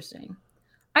 Interesting.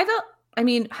 I thought, I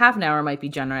mean, half an hour might be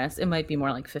generous. It might be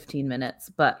more like 15 minutes,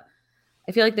 but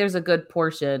I feel like there's a good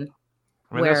portion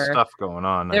I mean, there's stuff going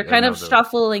on. They're kind of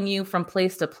shuffling you from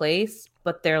place to place,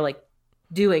 but they're like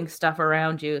doing stuff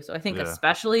around you. So I think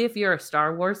especially if you're a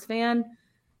Star Wars fan,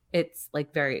 it's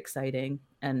like very exciting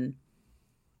and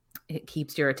it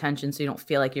keeps your attention so you don't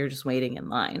feel like you're just waiting in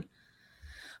line.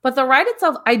 But the ride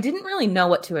itself, I didn't really know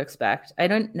what to expect. I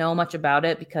didn't know much about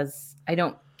it because I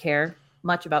don't care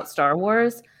much about Star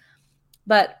Wars.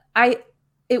 But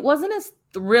it wasn't as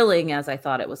thrilling as I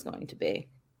thought it was going to be.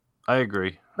 I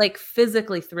agree. Like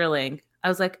physically thrilling. I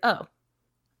was like, oh,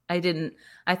 I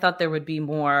thought there would be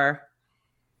more,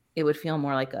 it would feel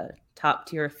more like a top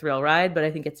tier thrill ride, but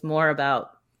I think it's more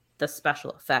about the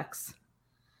special effects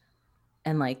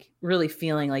and like really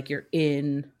feeling like you're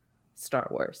in Star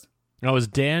Wars. Now, is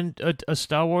Dan a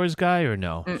Star Wars guy or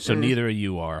no? Mm-mm. So neither of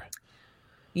you are.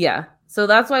 Yeah. So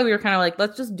that's why we were kind of like,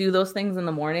 let's just do those things in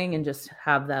the morning and just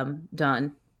have them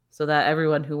done so that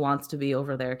everyone who wants to be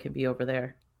over there can be over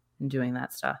there and doing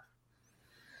that stuff.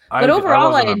 But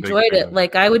overall, I enjoyed it.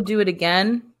 Like, I would do it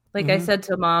again. Like I said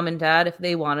to Mom and Dad, if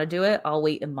they want to do it, I'll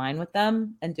wait in line with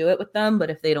them and do it with them. But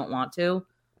if they don't want to,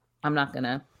 I'm not going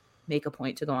to make a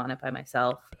point to go on it by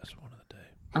myself. Best one of the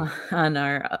day.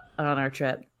 On our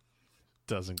trip.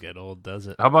 Doesn't get old, does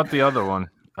it? How about the other one?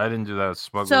 I didn't do that.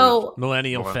 Smuggler's. So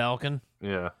Millennium Falcon.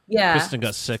 Yeah. Kristen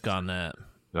got sick on that.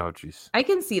 Oh, jeez. I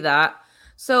can see that.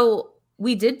 So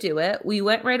we did do it. We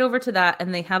went right over to that,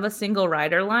 and they have a single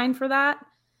rider line for that.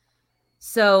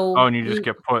 So and you just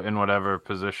get put in whatever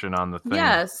position on the thing.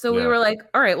 Yeah. So we were like,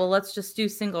 all right, well, let's just do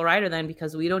single rider then,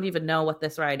 because we don't even know what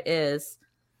this ride is,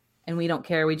 and we don't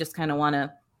care. We just kind of want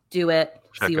to do it,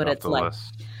 see what it's like.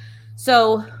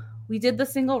 So we did the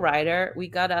single rider. We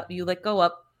got up. You like go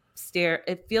upstairs.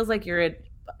 It feels like you're in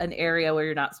an area where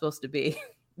you're not supposed to be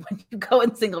when you go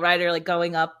in single rider, like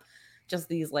going up just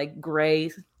these like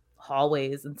gray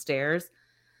hallways and stairs.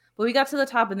 But we got to the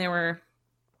top, and there were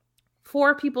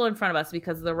 4 people in front of us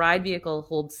because the ride vehicle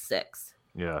holds 6.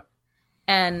 Yeah.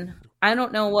 And I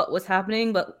don't know what was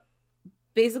happening, but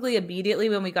basically immediately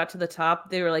when we got to the top,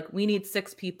 they were like, we need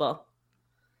 6 people.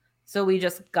 So we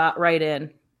just got right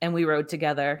in and we rode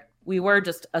together. We were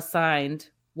just assigned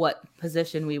what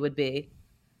position we would be.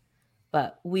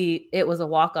 But it was a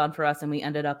walk-on for us, and we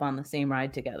ended up on the same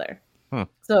ride together.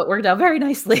 So it worked out very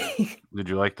nicely. Did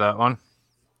you like that one?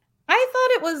 I thought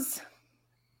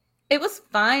it was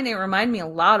fine. It reminded me a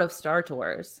lot of Star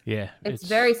Tours. Yeah. It's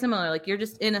very similar. Like you're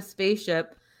just in a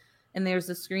spaceship and there's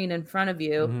a screen in front of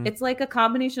you. Mhm. It's like a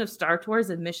combination of Star Tours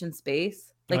and Mission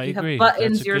Space. Like I you agree. have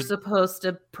buttons That's a you're good- supposed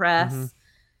to press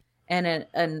Mhm.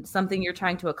 and something you're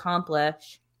trying to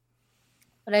accomplish.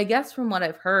 But I guess from what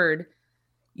I've heard,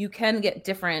 you can get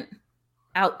different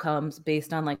outcomes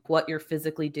based on like what you're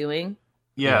physically doing.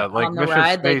 Yeah, like on the Mission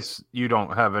ride, Space, you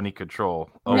don't have any control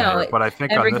over No, it. But I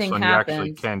think on this everything one, you actually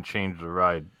happens. can change the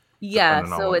ride. Yeah,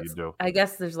 depending on so what you it's do. I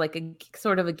guess there's like a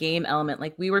sort of a game element.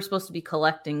 Like we were supposed to be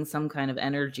collecting some kind of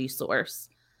energy source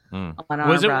Hmm. on our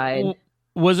Was it ride.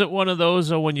 was it one of those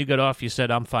when you got off you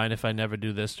said I'm fine if I never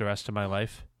do this the rest of my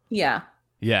life? Yeah.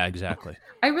 Yeah, exactly.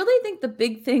 I really think the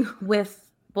big thing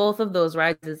with both of those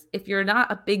rides is if you're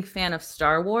not a big fan of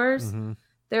Star Wars, Mhm.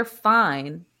 they're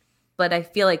fine, but I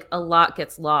feel like a lot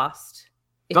gets lost.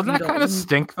 if Doesn't you that don't- kind of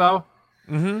stink though?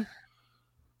 Mhm.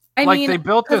 I Like mean, they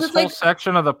built 'cause this it's whole like-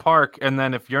 section of the park, and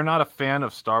then if you're not a fan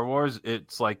of Star Wars,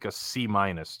 it's like a C-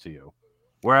 to you.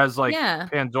 Whereas like Yeah.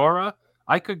 Pandora,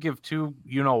 I could give two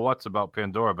what's about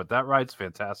Pandora, but that ride's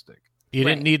fantastic. You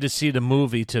Right. didn't need to see the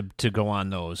movie to go on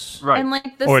those. Right. and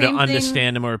like the Or to same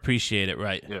understand them or appreciate it,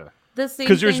 right? Yeah. the same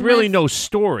Because there's thing really with- no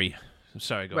story. I'm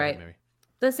sorry, go Right. ahead, Mary.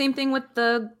 the same thing with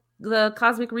the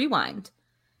Cosmic Rewind.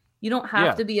 You don't have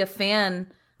Yeah. to be a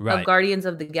fan Right. of Guardians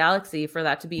of the Galaxy for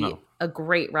that to be No. a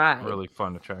great ride. Really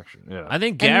fun attraction. Yeah. I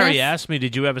think And Gary this- asked me,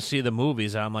 "Did you ever see the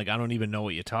movies?" I'm like, "I don't even know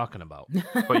what you're talking about."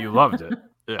 But you loved it.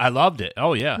 Yeah. I loved it.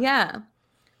 Oh yeah. Yeah.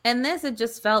 And this, it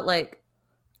just felt like,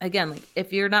 again, like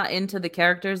if you're not into the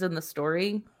characters and the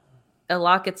story, a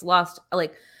lot gets lost.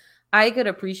 Like, I could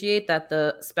appreciate that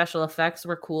the special effects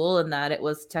were cool and that it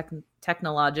was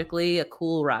technologically a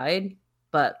cool ride,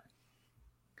 but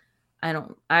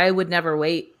I would never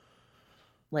wait.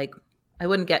 Like, I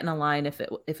wouldn't get in a line if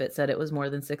it said it was more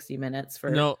than 60 minutes for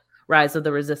No, Rise of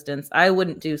the Resistance. I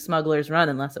wouldn't do Smuggler's Run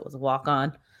unless it was a walk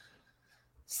on.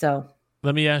 So,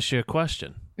 let me ask you a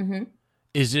question. mhm.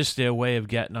 Is this their way of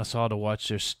getting us all to watch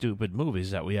their stupid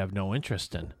movies that we have no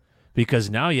interest in? Because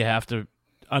now you have to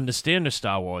understand the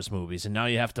Star Wars movies, and now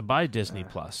you have to buy Disney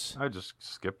Plus. I just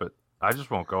skip it. I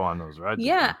just won't go on those rides.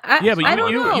 Yeah. again. Yeah, but I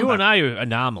don't know. you and I are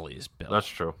anomalies, Bill. That's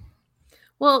true.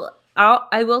 Well,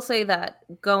 I will say that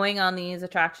going on these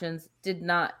attractions did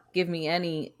not give me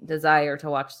any desire to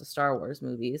watch the Star Wars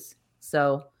movies.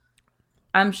 So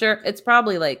I'm sure it's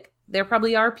probably like there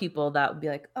probably are people that would be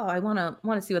like, "Oh, I want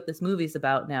to see what this movie's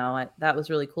about now. That was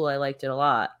really cool. I liked it a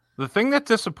lot." The thing that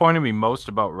disappointed me most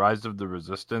about Rise of the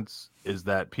Resistance is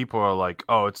that people are like,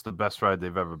 "Oh, it's the best ride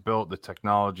they've ever built. The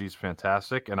technology's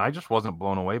fantastic," and I just wasn't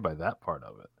blown away by that part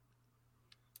of it.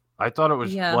 I thought it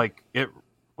was Yeah. like it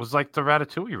was like the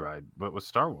Ratatouille ride, but with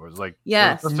Star Wars. Like,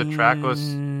 Yes. it's just a trackless.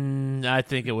 I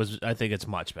think it's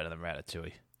much better than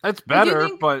Ratatouille. It's But do you better,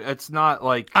 think- but it's not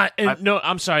like. No,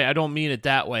 I'm sorry. I don't mean it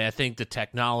that way. I think the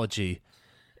technology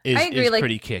is, I agree, is like,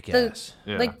 pretty kick-ass.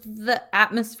 Yeah. Like the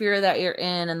atmosphere that you're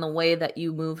in and the way that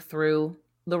you move through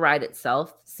the ride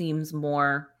itself seems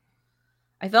more.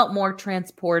 I felt more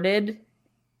transported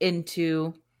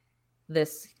into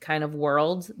this kind of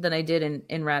world than I did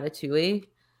in Ratatouille.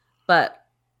 But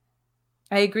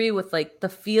I agree with like the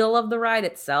feel of the ride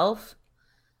itself,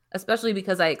 especially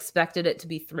because I expected it to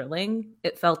be thrilling.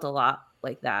 It felt a lot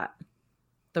like that.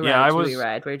 The Yeah, I Ratatouille was-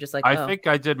 ride, where you're just like, I oh. think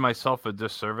I did myself a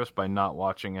disservice by not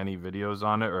watching any videos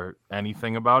on it or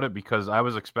anything about it because I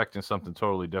was expecting something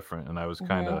totally different and I was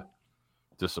kind of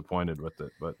disappointed with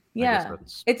it. But I guess Yeah,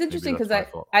 that's, it's maybe interesting that's because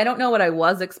my fault. I don't know what I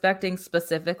was expecting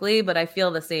specifically, but I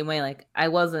feel the same way. Like I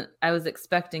was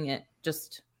expecting it.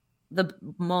 Just the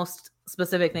most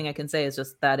specific thing I can say is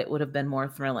just that it would have been more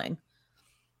thrilling,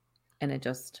 and it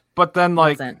just But then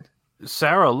like wasn't.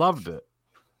 Sarah loved it,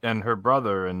 and her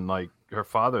brother and like her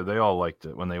father, they all liked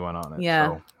it when they went on it. Yeah.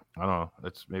 So, I don't know.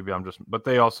 It's maybe I'm just, but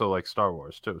they also like Star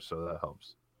Wars too, so that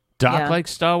helps. Doc Yeah.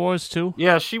 likes Star Wars too.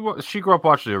 Yeah, she grew up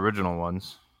watching the original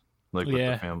ones, like with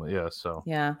Yeah. the family. Yeah, so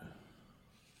Yeah,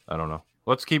 I don't know.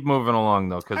 Let's keep moving along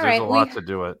though, because All there's right, a lot we- to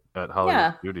do at Hollywood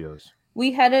Yeah. Studios.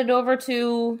 we headed over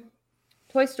to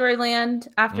Toy Story Land.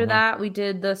 After Mhm. that, we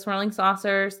did the swirling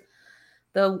saucers.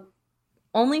 The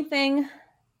only thing,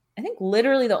 I think,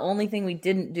 literally the only thing we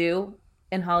didn't do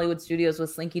in Hollywood Studios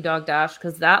was Slinky Dog Dash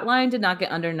because that line did not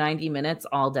get under 90 minutes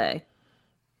all day.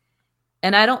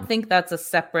 And I don't think that's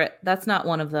that's not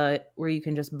one of the where you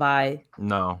can just buy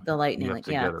No, the lightning. you have Like,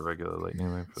 to yeah. get a regular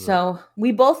lightning lane for that. So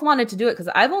we both wanted to do it because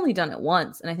I've only done it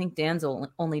once, and I think Dan's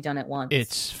only done it once.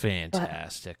 It's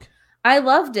fantastic. I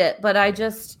loved it, but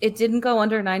it didn't go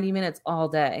under 90 minutes all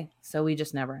day, so we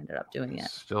just never ended up doing it.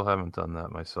 Still haven't done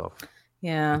that myself.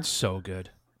 Yeah, It's so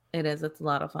good. it is. It's a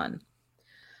lot of fun.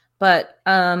 But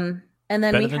and then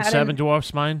Better we than had Seven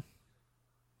Dwarfs Mine.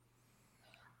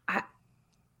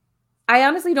 I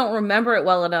honestly don't remember it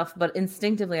well enough, but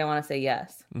instinctively I want to say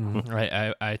yes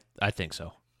I think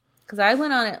so. because I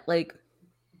went on it like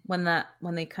when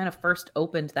they kind of first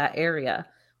opened that area.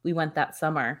 We went that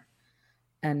summer,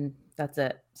 and that's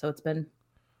it. So it's been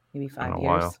maybe In 5 a years.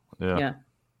 while. Yeah. Yeah.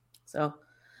 So,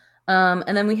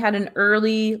 and then we had an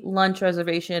early lunch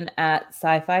reservation at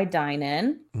Sci-Fi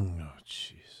Dine-In. Oh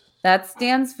Jesus! That's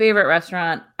Dan's favorite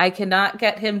restaurant. I cannot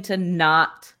get him to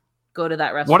not go to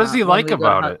that restaurant. What does he when like we go to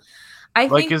about Hub. it? I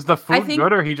Like, think, is the I food think-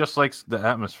 good, or he just likes the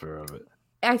atmosphere of it?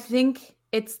 I think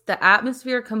it's the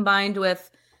atmosphere combined with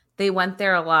they went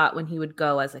there a lot when he would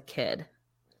go as a kid.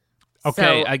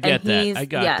 Okay, So- I get and that. he's- I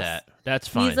got yes, that. That's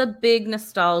fine. He's a big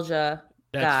nostalgia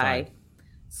That's guy. fine.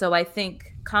 So I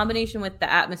think combination with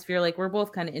the atmosphere, like we're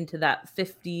both kind of into that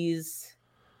 50s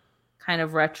kind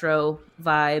of retro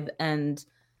vibe, and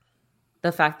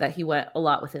the fact that he went a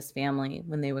lot with his family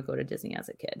when they would go to Disney as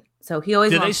a kid. So he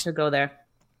always Do they wants s- to go there.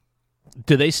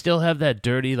 Do they still have that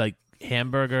dirty like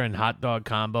hamburger and hot dog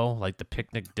combo, like the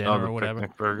picnic dinner the or whatever?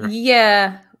 picnic burger.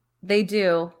 Yeah, they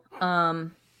do.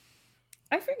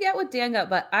 I forget what Dan got,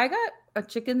 but I got a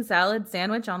chicken salad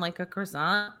sandwich on like a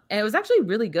croissant, and it was actually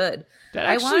really good. That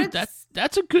I actually, wanted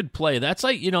that's a good play. That's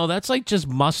like that's like just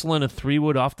muscling a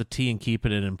 3-wood off the tee and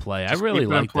keeping it in play. Just I really keep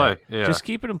it in like play, that. yeah. Just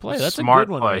keep it in play. That's Smart a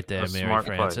good one play. right there, A Mary smart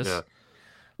play, Francis. yeah.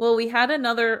 Well, we had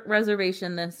another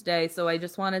reservation this day, so I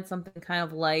just wanted something kind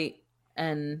of light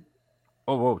and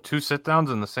Oh, whoa! 2 sit-downs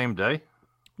in the same day?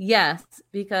 yes,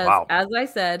 because Wow. as I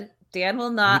said, Dan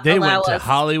will not They allow went to us.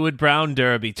 Hollywood Brown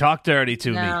Derby. Talk dirty to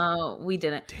me. No, we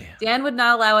didn't. Dan would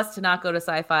not allow us to not go to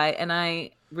Sci-Fi, and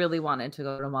I really wanted to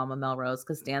go to Mama Melrose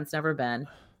because Dan's never been.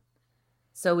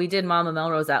 So we did Mama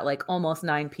Melrose at like almost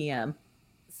 9 p.m.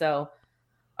 So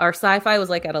our Sci-Fi was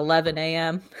like at 11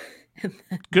 a.m. and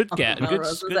then Good Mama cat. Good.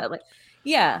 Melrose was good. at like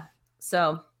yeah.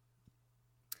 So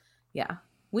yeah,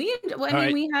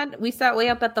 right. we sat way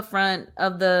up at the front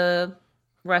of the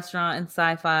restaurant in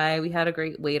Sci-Fi. We had a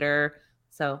great waiter,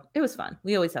 so it was fun.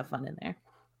 We always have fun in there.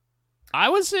 I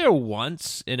was there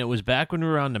once, and it was back when we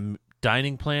were on the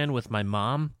dining plan with my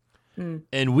mom,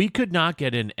 and we could not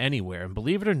get in anywhere. And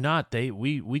believe it or not,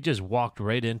 we just walked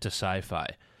right into Sci-Fi,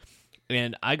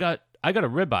 and I got a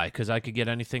ribeye because I could get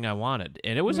anything I wanted,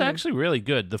 and it was actually really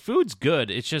good. The food's good.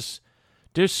 It's just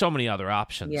there's so many other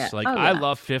options. Yeah. Like Oh, I yeah.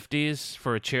 love 50s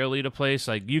for a cheerleader place.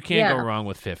 Like you can't go Yeah. wrong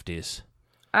with 50s.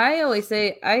 I always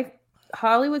say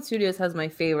Hollywood Studios has my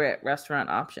favorite restaurant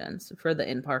options for the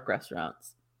in-park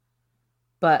restaurants.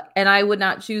 And I would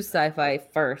not choose Sci-Fi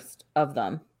first of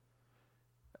them.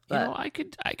 But I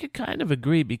could kind of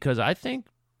agree because I think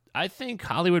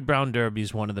Hollywood Brown Derby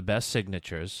is one of the best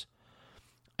signatures,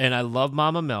 and I love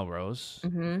Mama Melrose,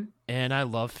 and I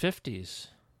love 50s.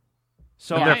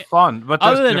 So And they're fun, but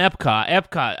other than there's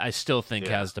Epcot I still think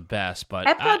Yeah. has the best. But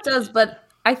Epcot does, but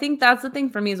I think that's the thing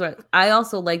for me is what I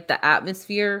also like the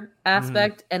atmosphere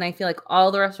aspect, and I feel like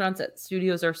all the restaurants at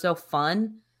studios are so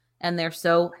fun and they're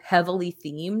so heavily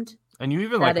themed. and you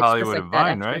even that like it's just Hollywood like and that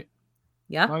Vine, extra- right?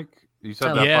 Yeah. Like you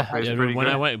said, Oh. that yeah, buffet's pretty when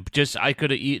good. I went, I could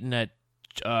have eaten that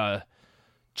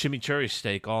chimichurri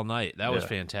steak all night. That was Yeah.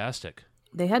 fantastic.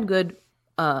 They had good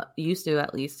used to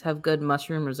at least have good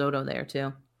mushroom risotto there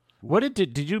too. What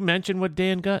did you mention what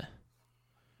Dan got?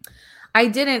 I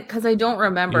didn't because I don't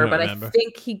remember, don't but remember? I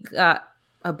think he got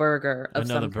a burger of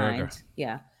Another some burger. kind.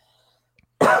 Yeah.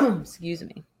 Excuse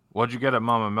me. What'd you get at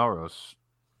Mama Melrose?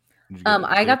 Did you get the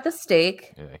I steak? got the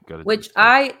steak, Yeah, got it. which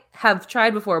I have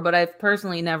tried before, but I've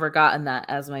personally never gotten that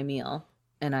as my meal,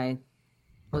 and I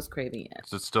was craving it.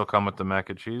 Does it still come with the mac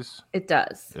and cheese? It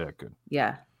does. Yeah, good.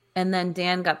 Yeah. And then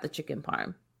Dan got the chicken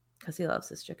parm because he loves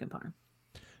his chicken parm.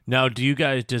 Now,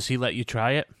 does he let you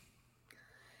try it?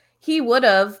 He would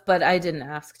have, but I didn't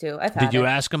ask to. I've had Did you it.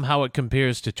 ask him how it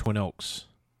compares to Twin Oaks?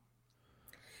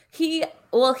 He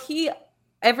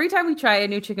every time we try a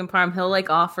new chicken parm, he'll like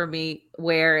offer me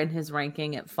where in his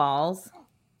ranking it falls.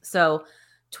 So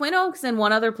Twin Oaks and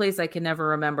one other place I can never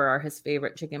remember are his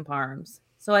favorite chicken parms.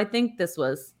 So I think this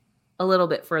was a little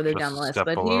bit further Just down the a list, step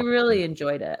but he below. really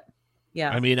enjoyed it. Yeah.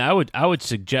 I mean, I would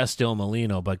suggest Il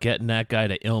Molino, but getting that guy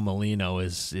to Il Molino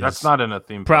is That's not in a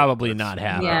theme. park. probably That's- not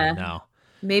happening. Yeah. No.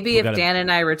 Maybe we if gotta- Dan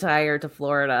and I retire to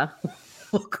Florida,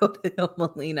 we'll go to Il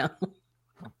Molino.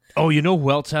 Oh, you know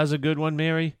who else has a good one,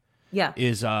 Mary? Yeah.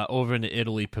 Is over in the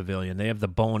Italy pavilion. They have the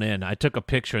bone in. I took a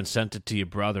picture and sent it to your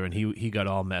brother, and he got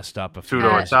all messed up. A few Tudor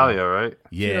days ago. Italia, right?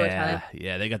 Yeah, Italia.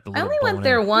 yeah, they got the. I Little only went bone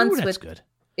there in. once Ooh, that's with- good.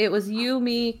 It was you,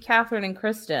 me, Catherine, and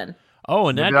Kristen. Oh,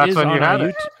 and Maybe that that's is when on you our had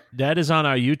it. that is on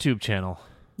our YouTube channel.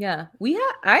 Yeah.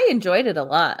 I enjoyed it a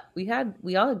lot. We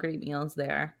all had great meals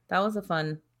there. That was a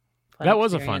fun That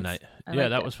was a fun experience. night. I Yeah, liked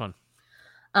that it. was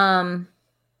fun.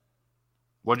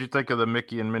 What'd you think of the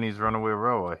Mickey and Minnie's Runaway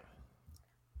Railway?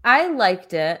 I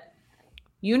liked it.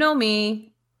 You know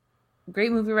me.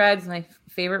 Great movie ride is my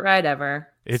favorite ride ever.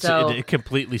 It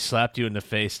completely slapped you in the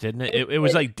face, didn't it? It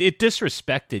was like it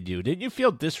disrespected you. Didn't you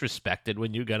feel disrespected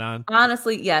when you got on?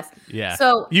 Honestly, yes. Yeah.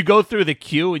 So you go through the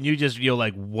queue and you're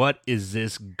like, what is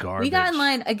this garbage? we got in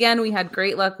line again. We had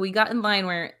great luck. We got in line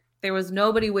where there was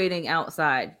nobody waiting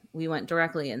outside. We went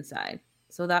directly inside.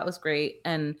 So that was great.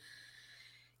 And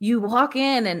you walk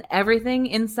in and everything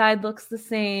inside looks the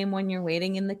same when you're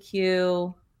waiting in the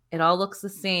queue. It all looks the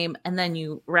same. And then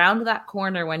you round that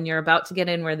corner when you're about to get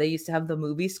in where they used to have the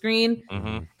movie screen.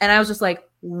 Mm-hmm. And I was just like,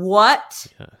 what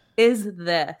is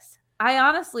this? I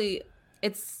honestly,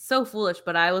 it's so foolish,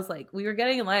 but I was like, we were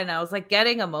getting in line and I was like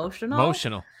getting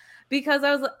emotional. Because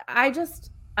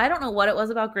I don't know what it was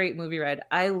about Great Movie Ride.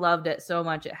 I loved it so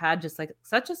much. It had just like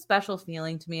such a special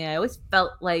feeling to me. I always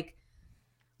felt like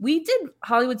we did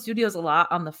Hollywood Studios a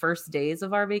lot on the first days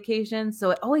of our vacation. So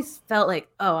it always felt like,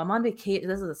 oh, I'm on vacation.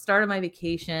 This is the start of my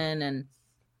vacation. And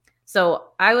so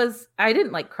I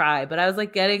didn't like cry, but I was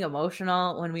like getting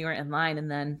emotional when we were in line. And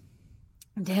then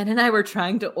Dan and I were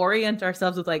trying to orient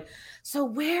ourselves with like, so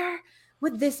where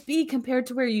would this be compared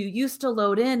to where you used to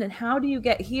load in? And how do you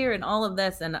get here and all of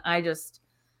this? And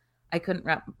I couldn't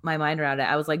wrap my mind around it.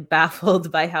 I was like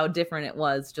baffled by how different it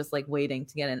was, just like waiting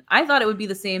to get in. I thought it would be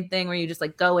the same thing where you just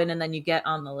like go in and then you get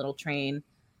on the little train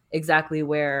exactly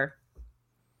where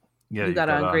you got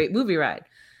on Great Movie Ride.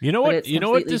 You know what? You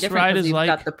know what this ride is like?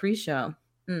 Got the pre-show.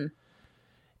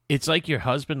 It's like your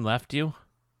husband left you,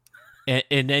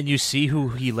 and then you see who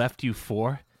he left you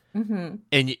for,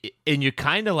 and you're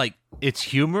kind of like, it's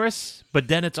humorous, but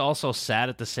then it's also sad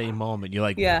at the same moment. You're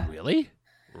like, really?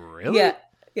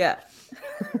 Yeah.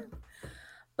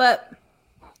 But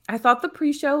I thought the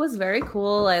pre-show was very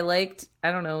cool. I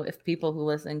don't know if people who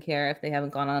listen care if they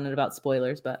haven't gone on it about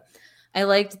spoilers, but I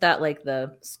liked that like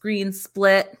the screen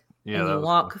split and you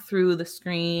walk through the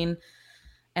screen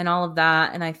and all of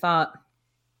that. And I thought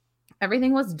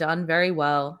everything was done very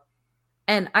well.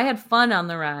 And I had fun on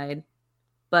the ride,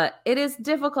 but it is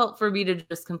difficult for me to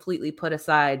just completely put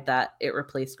aside that it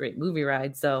replaced Great Movie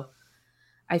Ride. So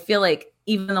I feel like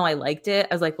even though I liked it,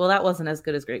 I was like, well, that wasn't as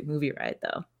good as Great Movie Ride,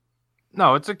 though.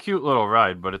 No, it's a cute little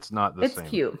ride, but it's not the same. It's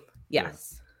cute,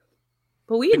 yes.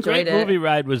 But we enjoyed it. Great Movie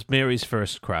Ride was Mary's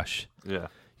first crush. Yeah.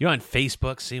 You're on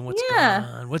Facebook seeing what's going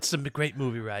on. What's the Great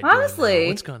Movie Ride Honestly. doing now?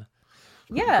 What's going on?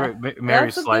 Yeah.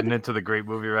 Mary's sliding into the Great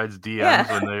Movie Ride's DMs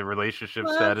when the relationship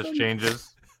status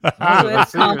changes.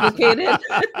 It's complicated.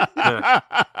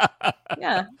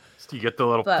 Yeah. You get the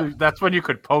little. That's when you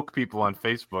could poke people on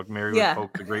Facebook. Mary would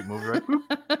poke the Great Movie Ride.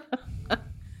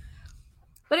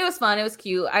 But it was fun. It was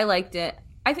cute. I liked it.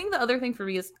 I think the other thing for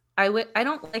me is I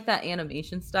don't like that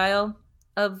animation style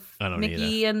of Mickey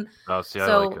either. And I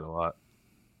like it a lot.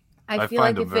 I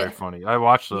find them very funny. I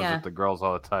watch those with the girls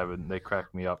all the time, and they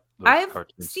crack me up. I've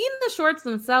seen the shorts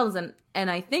themselves,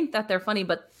 and I think that they're funny,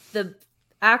 but the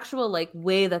actual like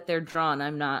way that they're drawn,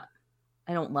 I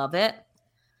don't love it.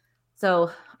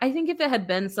 So I think if it had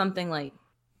been something like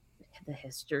the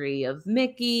history of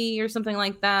Mickey or something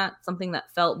like that, something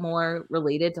that felt more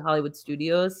related to Hollywood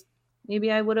Studios,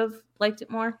 maybe I would have liked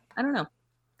it more. I don't know.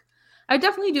 I'd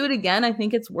definitely do it again. I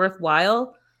think it's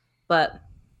worthwhile, but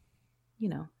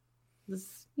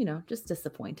just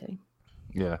disappointing.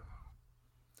 Yeah.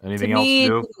 Anything else to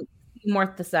do?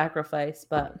 Worth the sacrifice,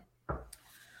 but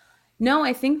no,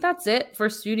 I think that's it for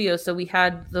studios. So we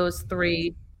had those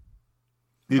three.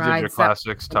 You did your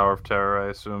classics, Tower of Terror,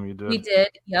 I assume you did. We did,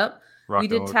 yep. We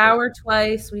did Tower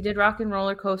twice. We did Rock and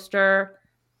Roller Coaster.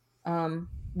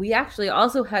 We actually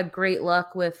also had great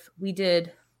luck we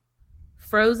did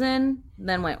Frozen,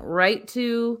 then went right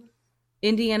to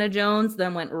Indiana Jones,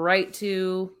 then went right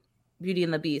to Beauty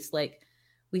and the Beast. Like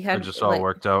we had it just all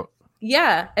worked out.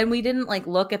 Yeah, and we didn't like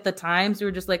look at the times. We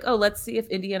were just like, oh, let's see if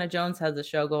Indiana Jones has a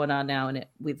show going on now, and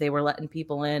they were letting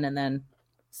people in, and then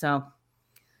so.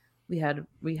 We had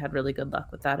really good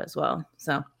luck with that as well.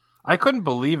 So I couldn't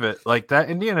believe it. Like that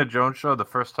Indiana Jones show, that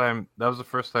was the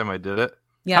first time I did it.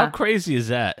 Yeah. How crazy is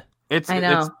that? I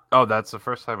know. That's the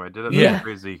first time I did it. Yeah. That's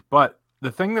crazy. But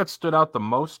the thing that stood out the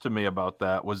most to me about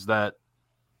that was that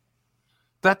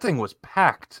thing was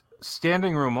packed,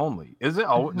 standing room only. Is it?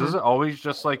 Does it always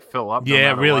just like fill up?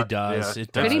 Yeah, it really what? does. Yeah.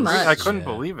 It does. Pretty much. I couldn't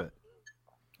believe it.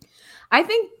 I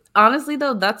think honestly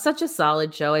though, that's such a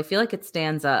solid show. I feel like it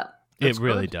stands up. It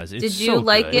really does. It's did you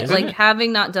like it? Like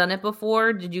having not done it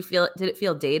before, did it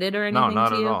feel dated or anything? No, not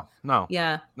to you? at all. No.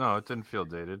 Yeah. No, it didn't feel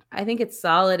dated. I think it's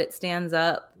solid. It stands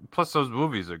up. Plus, those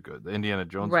movies are good. The Indiana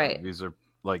Jones movies are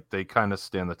like they kind of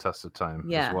stand the test of time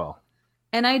as well.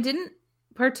 And I didn't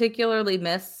particularly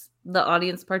miss the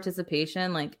audience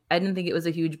participation. Like I didn't think it was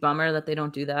a huge bummer that they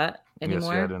don't do that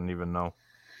anymore. Yes, I didn't even know.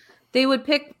 They would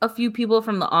pick a few people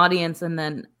from the audience, and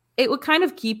then it would kind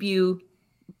of keep you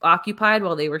occupied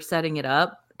while they were setting it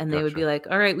up, and they would be Gotcha. like,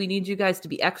 all right, we need you guys to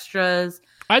be extras.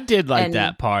 I did like And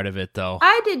that part of it though.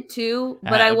 I did too,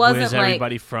 but I wasn't Where's like,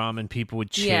 everybody from, and people would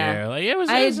cheer. Yeah. Like it was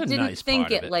I a didn't nice think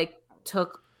part of it like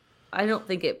took, I don't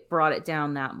think it brought it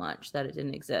down that much that it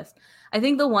didn't exist. I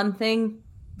think the one thing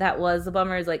that was a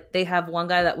bummer is like they have one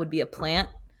guy that would be a plant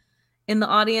in the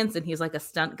audience, and he's like a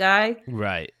stunt guy.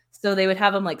 Right. So they would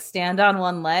have him like stand on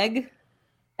one leg,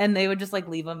 and they would just like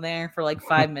leave him there for like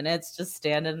 5 minutes, just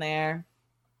standing there.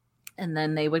 And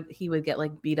then he would get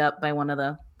like beat up by one of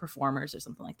the performers or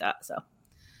something like that. So,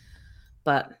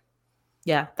 but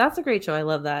yeah, that's a great show. I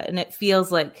love that. And it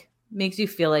makes you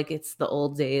feel like it's the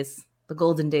old days, the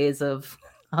golden days of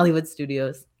Hollywood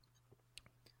studios.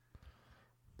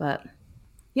 But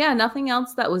yeah, nothing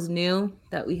else that was new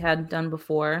that we hadn't done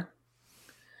before.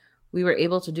 We were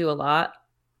able to do a lot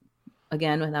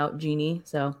again without Jeannie.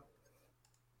 So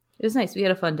it was nice. We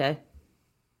had a fun day.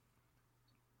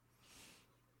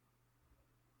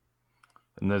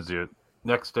 And this your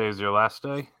next day is your last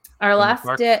day? Our in the last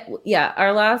park? day, yeah,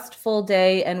 our last full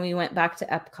day, and we went back to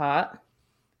Epcot.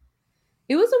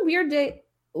 It was a weird day.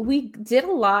 We did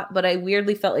a lot, but I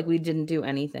weirdly felt like we didn't do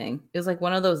anything. It was like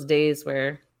one of those days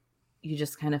where you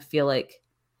just kind of feel like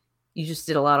you just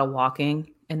did a lot of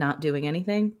walking and not doing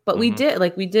anything. But we did,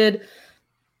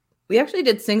 we actually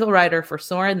did single rider for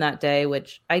Soarin' that day,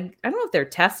 which I don't know if they're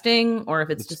testing or if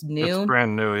it's just new. It's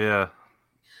brand new, yeah.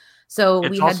 So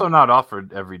It's also not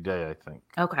offered every day, I think.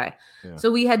 Okay. Yeah. So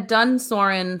we had done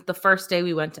Soarin' the first day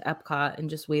we went to Epcot and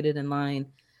just waited in line.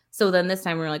 So then this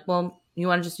time we were like, well, you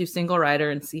want to just do single rider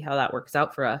and see how that works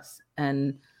out for us.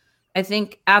 And I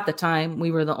think at the time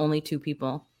we were the only two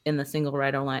people in the single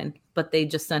rider line, but they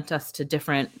just sent us to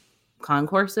different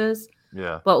concourses.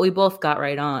 Yeah. But we both got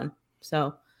right on.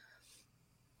 So,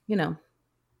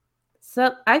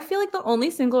 so I feel like the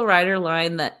only single rider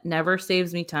line that never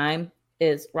saves me time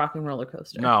is Rock and Roller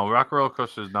Coaster. No, Rock Roller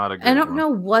Coaster is not a good I don't one. know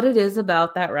what it is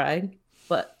about that ride,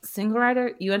 but single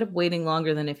rider, you end up waiting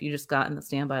longer than if you just got in the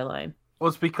standby line. Well,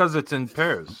 it's because it's in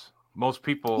pairs. Most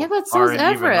people Yeah, but so is aren't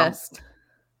even Everest.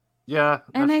 Yeah.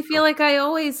 And I that's feel true. like I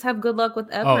always have good luck with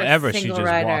Everest. Oh, Everest, you single just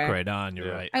rider. walk right on. You're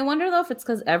Yeah. right. I wonder though if it's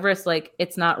because Everest, like,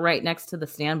 it's not right next to the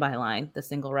standby line, the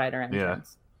single rider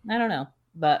entrance. I don't know,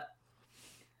 but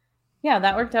yeah,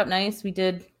 that worked out nice. We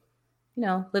did,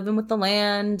 living with the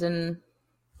land, and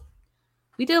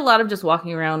we did a lot of just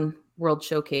walking around World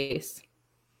Showcase.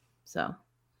 So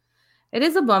it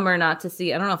is a bummer not to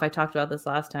see. I don't know if I talked about this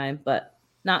last time, but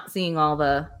not seeing all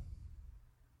the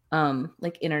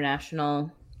like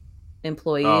international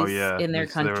employees in their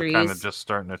countries. They're kind of just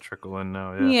starting to trickle in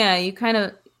now. Yeah. Yeah, you kind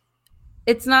of.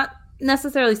 It's not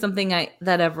necessarily something I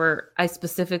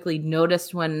specifically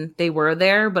noticed when they were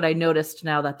there, but I noticed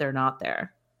now that they're not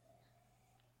there.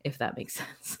 If that makes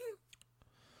sense.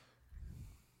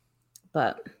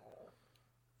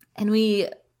 And we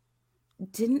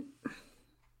didn't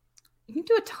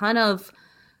do a ton of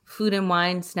food and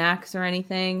wine snacks or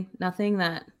anything. Nothing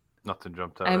that Nothing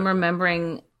jumped out. I'm at you.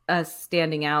 remembering as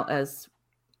standing out as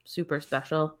super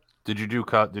special. Did you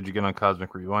get on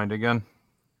Cosmic Rewind again?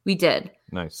 We did.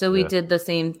 Nice. So we yeah. did the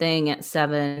same thing at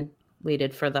 7,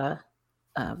 waited for the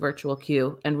virtual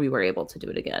queue, and we were able to do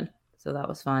it again. So that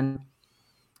was fun.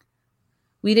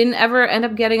 We didn't ever end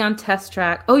up getting on Test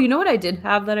Track. Oh, you know what I did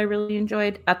have that I really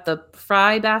enjoyed? At the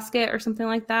Fry Basket or something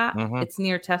like that. Mhm. It's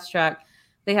near Test Track.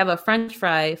 They have a French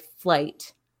fry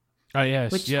flight, Oh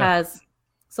yes. which yeah. has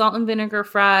salt and vinegar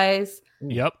fries,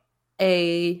 Yep.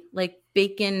 a like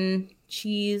bacon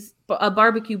cheese, a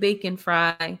barbecue bacon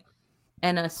fry,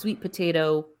 and a sweet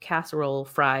potato casserole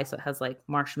fry. So it has like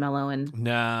marshmallow and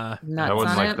Nah. nuts I wouldn't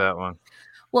on like it. that one.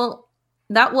 Well,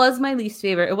 that was my least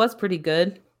favorite. It was pretty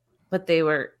good, but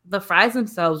the fries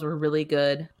themselves were really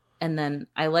good. And then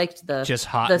I liked Just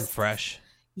hot the and fresh.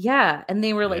 Yeah, and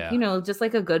they were like, Yeah. just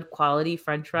like a good quality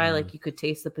French fry. Like you could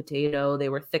taste the potato. They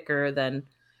were thicker than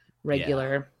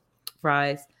regular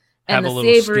fries. And Have a the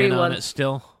little savory skin on ones, it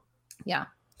still. yeah.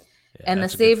 Yeah, And the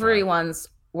that's a good savory fry. ones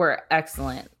were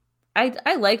excellent.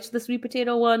 I liked the sweet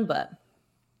potato one, but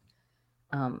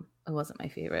it wasn't my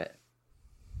favorite.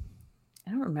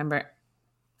 I don't remember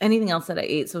anything else that I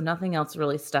ate, so nothing else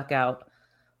really stuck out.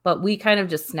 But we kind of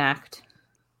just snacked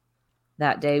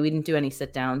that day. We didn't do any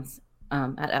sit downs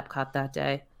at Epcot that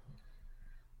day.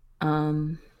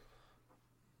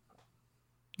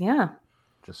 Yeah.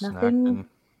 Just Nothing- snacked and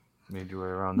made your way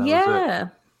around. That was Yeah. it.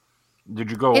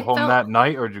 Did you go It home felt- that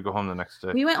night or did you go home the next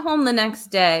day? We went home the next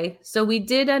day. So we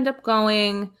did end up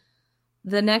going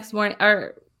the next morning.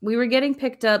 We were getting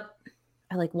picked up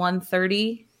at like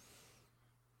 1:30,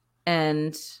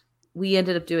 and we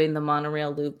ended up doing the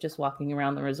monorail loop, just walking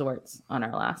around the resorts on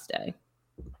our last day.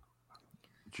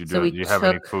 Did So we you have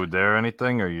any took- food there or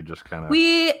anything, or you just kind of?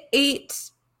 We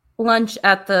ate lunch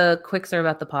at the quick serve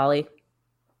at the Poly.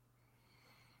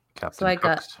 Captain so I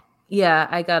got- Cook's? Yeah,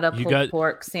 I got a You pulled got-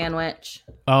 pork sandwich.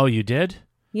 Oh, you did?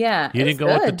 Yeah, You it didn't was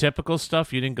go with the good. typical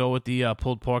stuff? You didn't go with the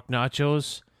pulled pork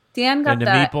nachos Dan got and the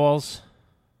that. meatballs?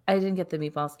 I didn't get the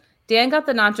meatballs. Dan got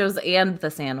the nachos and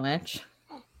the sandwich.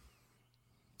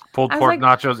 Pulled I was pork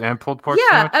like- nachos and pulled pork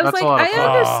Yeah, sandwich? I was That's a lot like, of I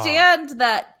fun. understand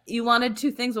that you wanted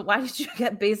two things, but why did you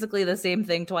get basically the same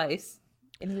thing twice?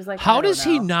 And he was like, How I don't does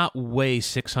he know. not weigh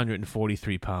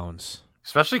 643 pounds?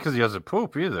 Especially because he doesn't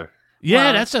poop either. Yeah,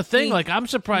 Well, that's the thing. he Like, I'm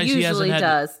surprised he hasn't Usually had.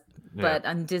 does, Yeah. but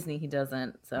on Disney he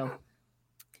doesn't. So,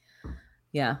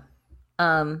 yeah.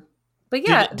 But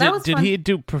yeah, that was did fun. he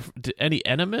do any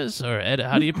enemas or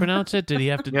how do you pronounce it? Did he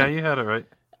have to? Yeah, do, you had it right.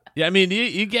 yeah, I mean,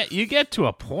 you get to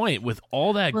a point with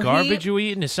all that Well, garbage you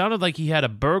eat, and it sounded like he had a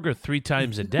burger 3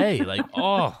 times a day. Like,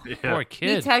 oh, poor He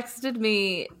kid. texted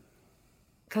me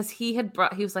because he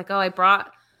was like, oh, I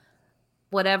brought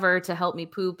whatever to help me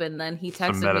poop, and then he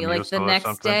Some texted me like the Metamucil or next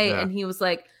something, day, yeah. and he was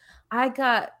like, I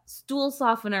got stool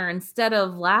softener instead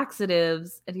of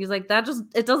laxatives, and he was like,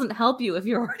 it doesn't help you if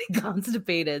you're already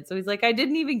constipated. So he's like, I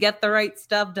didn't even get the right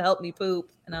stuff to help me poop,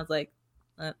 and I was like,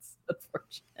 that's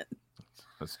unfortunate.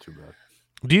 That's too bad.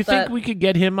 Do you think but- we could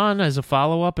get him on as a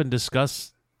follow up and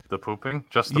discuss? The pooping?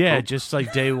 Just the Yeah, poop? just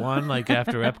like day one, like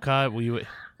after Epcot. We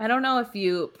I don't know if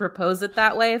you propose it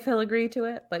that way, if he'll agree to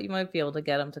it, but you might be able to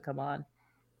get him to come on.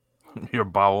 Your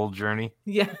bowel journey.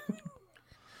 Yeah.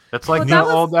 It's like Well, the that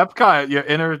was- old Epcot. Your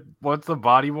inner, what's the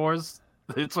Body Wars?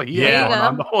 It's like Yeah. going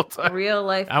on the whole time. Real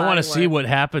life. I want to body see work. what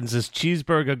happens. This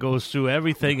cheeseburger goes through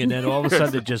everything, and then all of a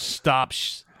sudden it just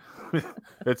stops.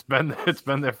 It's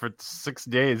been there for 6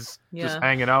 days, Yeah. just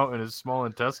hanging out in his small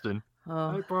intestine.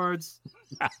 Oh. Hi, birds.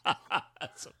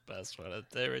 That's the best one right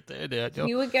there, Daniel.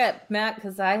 You would get Matt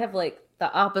because I have like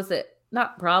the opposite,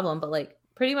 not problem, but like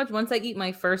pretty much once I eat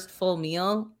my first full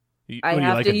meal, I What, you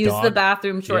have like to a use the dog?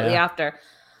 bathroom shortly Yeah. after.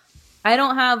 I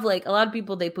don't have like a lot of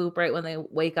people, they poop right when they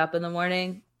wake up in the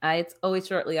morning. It's always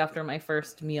shortly after my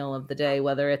first meal of the day,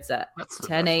 whether it's at That's the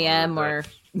 10 best one a.m. right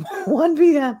or 1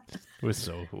 p.m. We're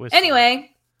so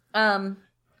Anyway, yeah, no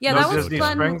that was Disney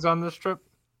fun. Springs on this trip?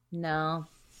 No,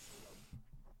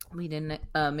 we didn't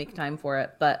make time for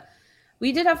it, but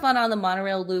we did have fun on the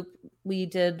monorail loop. We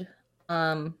did.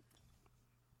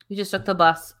 We just took the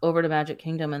bus over to Magic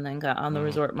Kingdom and then got on the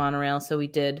resort monorail. So we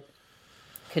did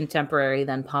Contemporary,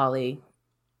 then Poly.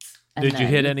 and Did you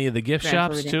hit then any of the gift Grand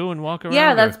shops Floridian. too and walk around?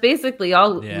 Yeah, or- that's basically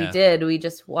all Yeah. we did. We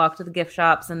just walked to the gift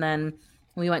shops and then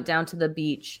we went down to the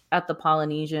beach at the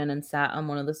Polynesian and sat on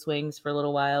one of the swings for a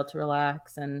little while to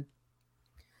relax and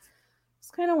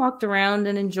just kind of walked around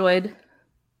and enjoyed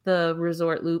the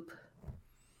resort loop.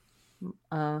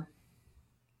 The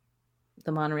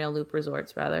monorail loop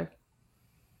resorts rather.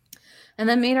 And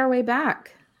then made our way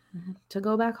back to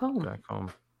go back home. Back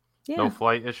home. Yeah. No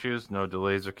flight issues, no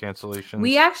delays or cancellations.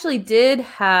 We actually did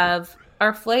have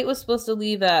our flight was supposed to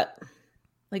leave at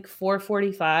like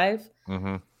 4:45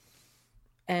 Mm-hmm.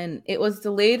 and it was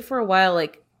delayed for a while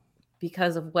like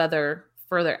because of weather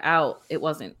further out. It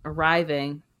wasn't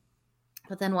arriving.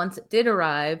 But then once it did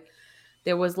arrive,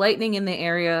 there was lightning in the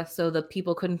area so the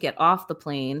people couldn't get off the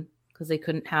plane because they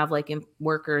couldn't have like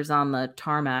workers on the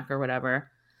tarmac or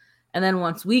whatever. And then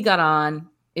once we got on,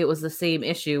 it was the same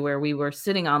issue where we were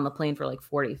sitting on the plane for like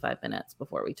 45 minutes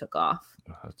before we took off.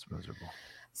 Oh, that's miserable.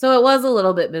 So it was a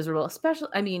little bit miserable, especially,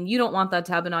 I mean, you don't want that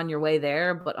to happen on your way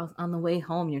there, but on the way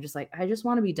home, you're just like, I just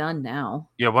want to be done now.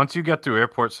 Yeah, once you get through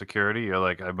airport security, you're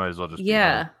like, I might as well just be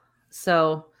Yeah. home.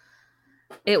 So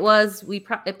it was,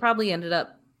 it probably ended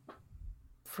up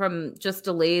from just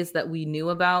delays that we knew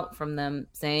about from them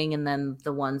saying, and then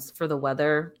the ones for the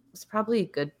weather was probably a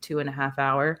good 2.5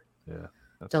 hour Yeah.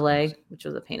 That's delay, nice. which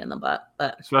was a pain in the butt,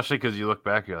 but Especially because you look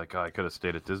back, you're like, oh, I could have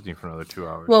stayed at Disney for another 2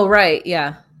 hours. well, right.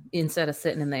 Yeah. Instead of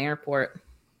sitting in the airport.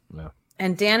 Yeah.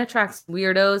 And Dan attracts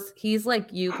weirdos. He's like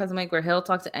you, Cousin Mike, where he'll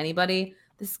talk to anybody.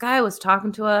 This guy was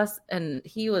talking to us and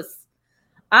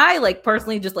I like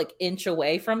personally just like inch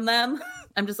away from them.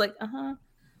 I'm just like,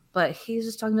 but he's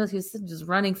just talking to us. He was just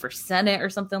running for Senate or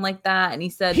something like that. And he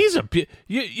said, He's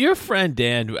your friend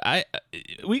Dan.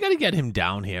 We got to get him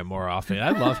down here more often.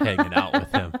 I love hanging out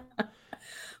with him.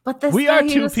 but this We guy, are he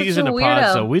two was such peas a in a pod,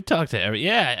 weirdo. so we talk to every.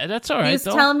 Yeah, that's all right. He was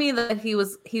though. telling me that he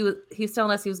was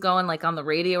telling us he was going like on the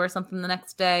radio or something the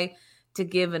next day to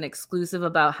give an exclusive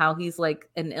about how he's like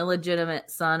an illegitimate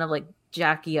son of like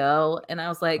Jackie O. And I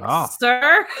was like, Oh.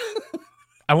 sir,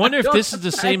 I wonder if don't this is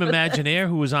the same surprise with Imagineer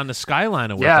who was on the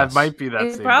Skyliner with yeah, us. it might be that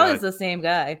it same probably guy. is the same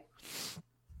guy.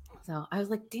 So I was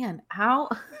like, Dan, how?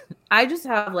 I just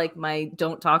have like my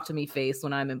don't talk to me face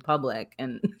when I'm in public.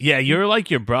 And Yeah, you're like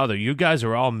your brother. You guys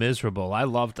are all miserable.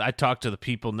 I talk to the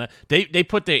people. They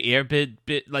put their earbud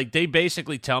like they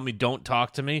basically tell me don't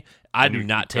talk to me. I And do you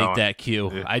not keep take going. that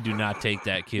cue. Yeah. I do not take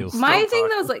that cue. my thing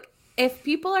though is like, if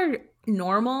people are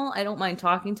normal, I don't mind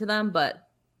talking to them. But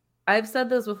I've said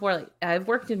this before. Like I've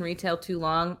worked in retail too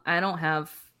long. I don't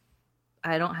have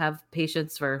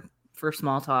patience for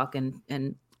small talk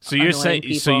and. So you're annoying saying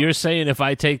people. if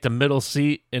I take the middle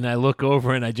seat and I look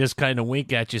over and I just kind of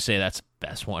wink at you, say that's the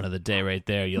best one of the day right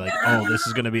there. You're like, oh, this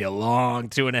is going to be a long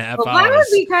 2.5 Well, hours. that would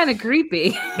be kind of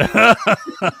creepy.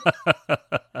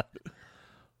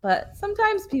 But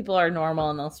sometimes people are normal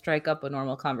and they'll strike up a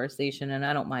normal conversation, and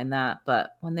I don't mind that.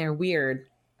 But when they're weird,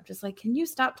 I'm just like, can you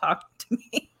stop talking to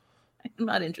me? I'm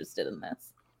not interested in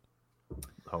this.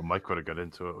 Oh, Mike would have got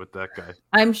into it with that guy.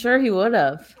 I'm sure he would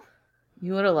have.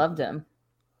 You would have loved him.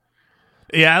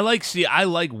 Yeah, I like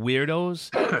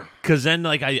weirdos because then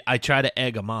like I try to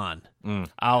egg them on.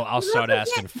 I'll start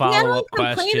asking follow up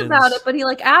questions. Complain about it, but he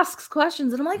like asks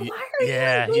questions, and I'm like, why are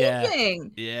yeah, you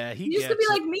leaving? Yeah, he You used to be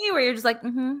like me, where you're just like,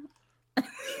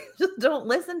 just don't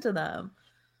listen to them.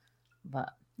 But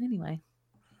anyway,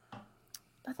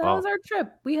 I thought it was our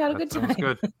trip. We had a good time. Sounds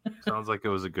good. Sounds like it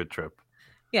was a good trip.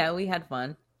 Yeah, we had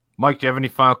fun. Mike, do you have any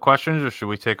final questions, or should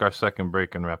we take our second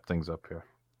break and wrap things up here?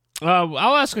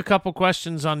 I'll ask a couple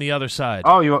questions on the other side.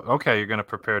 Oh, okay? You're going to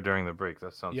prepare during the break.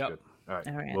 That sounds good. All right.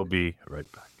 All right. We'll be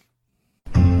right back.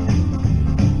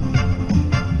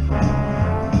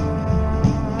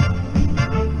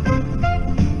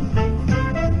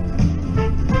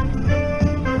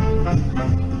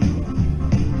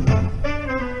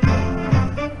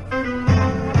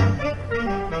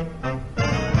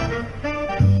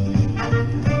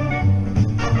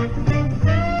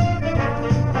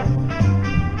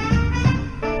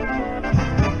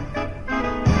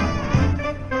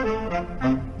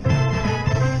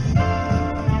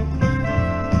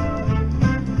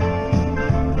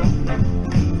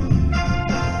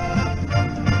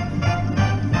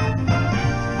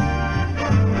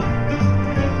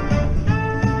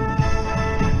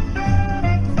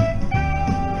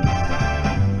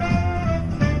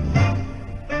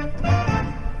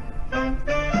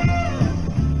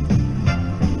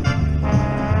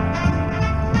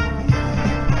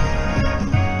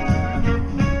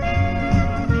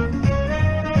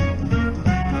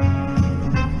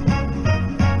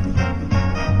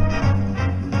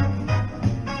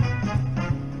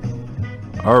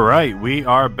 All right, we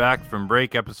are back from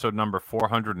break. Episode number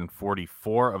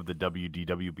 444 of the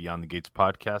WDW Beyond the Gates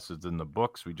podcast is in the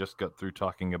books. We just got through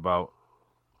talking about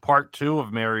part 2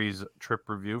 of Mary's trip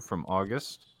review from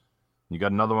August. You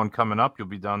got another one coming up. You'll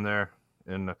be down there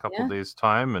in a couple days'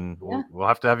 time, and we'll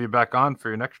have to have you back on for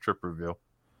your next trip review.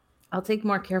 I'll take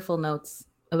more careful notes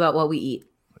about what we eat.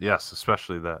 Yes,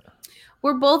 especially that.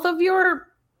 Were both of your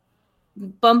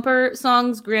bumper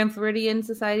songs Grand Floridian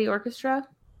Society Orchestra?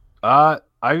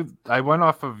 I went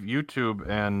off of YouTube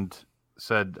and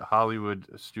said Hollywood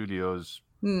Studios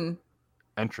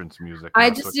entrance music. I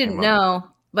just didn't know,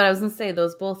 but I was gonna say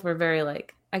those both were very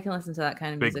like I can listen to that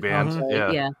kind of big music.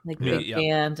 band, yeah, like big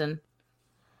band, and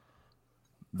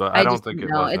but I don't just think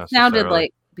didn't it know. was. It sounded necessarily.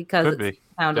 like because Could it be.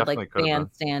 sounded Definitely like could have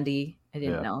bandstandy. I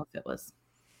didn't know if it was.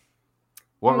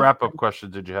 What Very wrap-up fun. question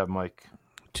did you have, Mike?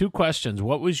 2 questions.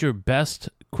 What was your best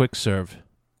quick serve?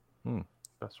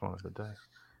 Best one of the day.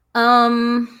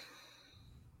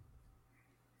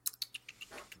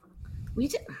 We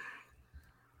did.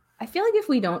 I feel like if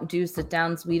we don't do sit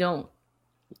downs, we don't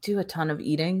do a ton of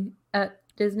eating at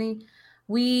Disney.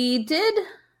 We did.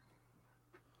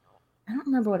 I don't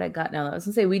remember what I got now. I was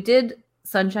gonna say we did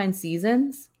Sunshine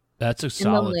Seasons, That's a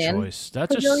solid Land choice.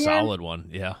 That's Pavilion. a solid one.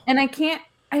 Yeah. and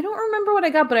I don't remember what I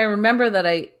got, but I remember that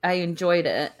I enjoyed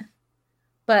it.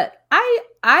 But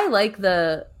I like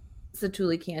the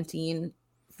Satuli Canteen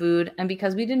food, and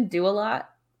because we didn't do a lot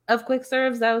of quick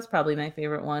serves, that was probably my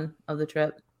favorite one of the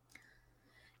trip.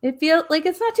 It feels like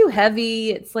it's not too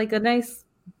heavy. It's like a nice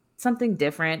something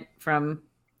different from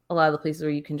a lot of the places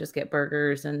where you can just get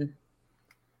burgers and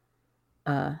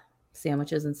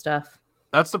sandwiches and stuff.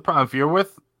 That's the problem. If you're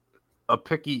with a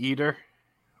picky eater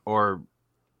or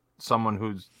someone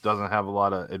who doesn't have a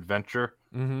lot of adventure,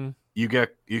 you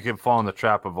can fall in the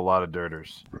trap of a lot of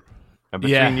dirters. And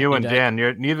between you and Dan,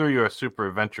 neither of you are super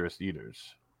adventurous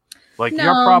eaters. Like No.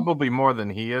 you're probably more than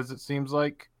he is. It seems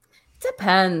like.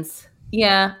 Depends.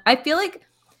 Yeah, I feel like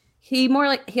he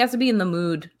has to be in the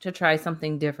mood to try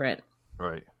something different.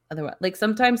 Right. Otherwise, like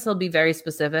sometimes he'll be very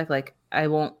specific, like I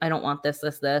don't want this,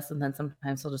 and then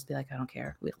sometimes he'll just be like, I don't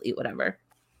care, we'll eat whatever.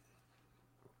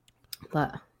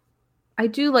 But I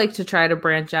do like to try to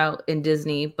branch out in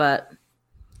Disney, but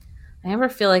I never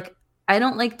feel like I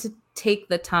don't like to take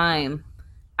the time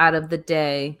out of the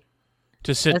day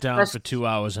To sit down Especially- for 2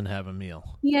 hours and have a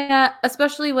meal. Yeah,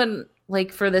 especially when,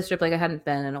 like, for this trip, like, I hadn't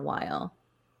been in a while.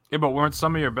 Yeah, but weren't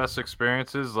some of your best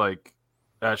experiences like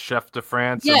at Chef de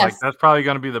France? And, like, Yes. that's probably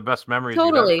going to be the best memories you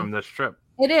Totally. have from this trip.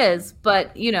 It is,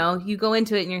 but, you know, you go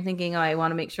into it and you're thinking, oh, I want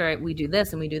to make sure we do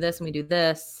this and we do this and we do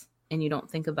this, and you don't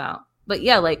think about. But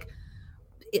yeah, like,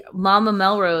 Mama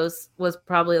Melrose was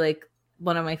probably, like,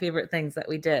 one of my favorite things that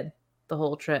we did the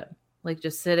whole trip. Like,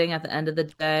 just sitting at the end of the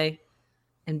day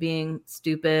and being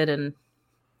stupid and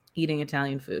eating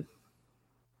Italian food.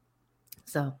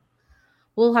 So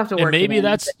we'll have to work. And maybe it in a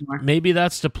that's bit more. maybe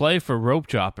that's the play for rope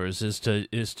droppers is to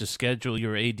schedule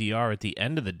your ADR at the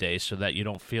end of the day so that you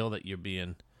don't feel that you're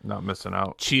being Not missing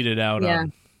out. cheated out Yeah.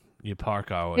 on your park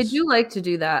hours. I do like to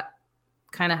do that,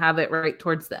 kind of have it right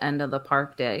towards the end of the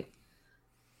park day.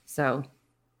 So,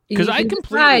 'Cause you I can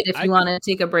completely- decide if I- you want to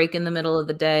take a break in the middle of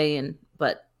the day,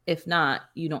 but if not,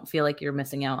 you don't feel like you're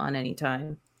missing out on any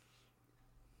time.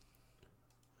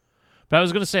 But I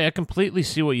was going to say, I completely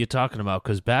see what you're talking about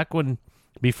because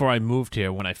before I moved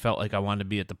here, when I felt like I wanted to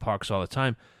be at the parks all the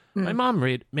time, my mom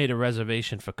made a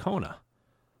reservation for Kona.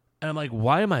 And I'm like,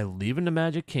 why am I leaving the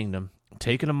Magic Kingdom,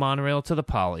 taking a monorail to the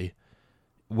Poly,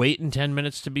 waiting 10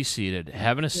 minutes to be seated,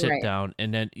 having a sit Right. down,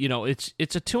 and then, you know, it's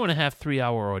a 2.5, 3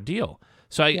 hour ordeal.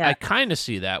 So I Yeah. kind of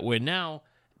see that where now,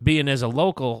 being as a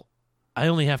local, I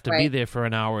only have to be Right. there for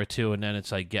an hour or two, and then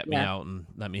it's like, get me Yeah. out and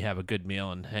let me have a good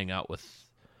meal and hang out with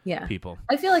Yeah. people.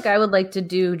 I feel like I would like to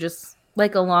do just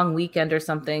like a long weekend or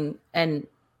something and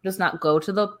just not go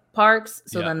to the parks.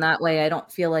 So Yeah. then that way I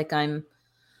don't feel like I'm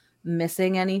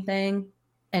missing anything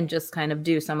and just kind of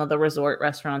do some of the resort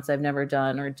restaurants I've never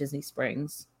done or Disney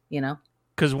Springs, you know?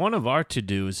 Because one of our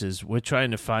to-dos is we're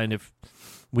trying to find if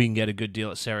we can get a good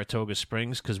deal at Saratoga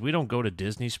Springs because we don't go to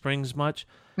Disney Springs much.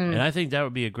 Hmm. And I think that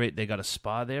would be they got a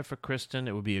spa there for Kristen.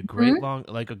 It would be a great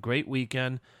Mm-hmm. a great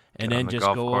weekend. And Get on then the just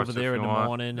golf go course over there if in you the want.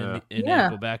 morning and Yeah.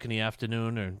 then go back in the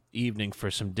afternoon or evening for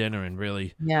some dinner and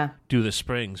really Yeah. do the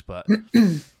Springs. But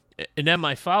and then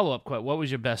my follow-up question, what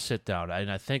was your best sit-down? And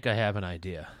I think I have an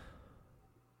idea.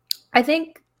 I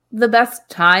think the best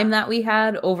time that we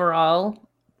had overall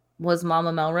was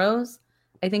Mama Melrose.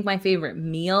 I think my favorite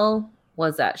meal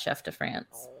was at Chef de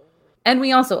France. And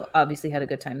we also obviously had a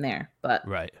good time there, but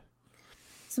Right.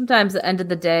 sometimes at the end of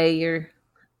the day, you're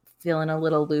feeling a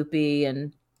little loopy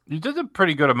and You did a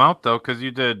pretty good amount, though, because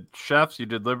you did Chefs, you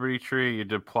did Liberty Tree, you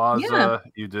did Plaza, Yeah.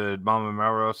 you did Mama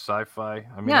Melrose, Sci-Fi.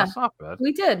 I mean, Yeah. that's not bad.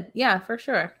 we did. Yeah, for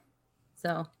sure.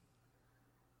 So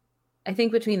I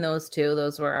think between those two,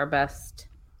 those were our best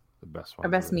The best one. our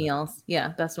best meals. Yeah,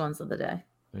 best ones of the day.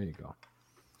 There you go.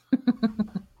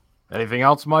 Anything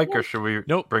else, Mike, or should we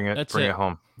Nope, bring it that's bring it. it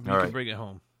home? You All can right. bring it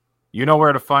home. You know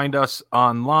where to find us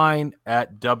online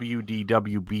at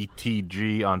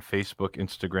WDWBTG on Facebook,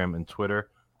 Instagram, and Twitter.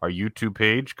 Our YouTube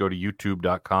page, go to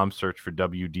youtube.com, search for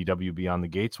WDW Beyond the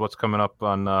Gates. What's coming up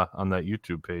on that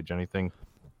YouTube page? Anything?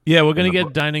 Yeah, we're going In to the get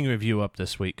book. dining review up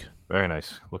this week. Very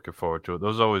nice. Looking forward to it.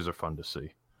 Those always are fun to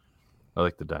see. I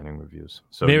like the dining reviews.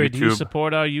 So Mary, do you YouTube,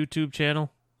 support our YouTube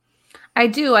channel? I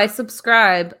do. I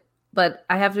subscribe, but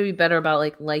I have to be better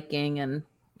about liking and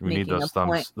we need making those a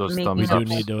point- thumbs. Those making thumbs We a do ups.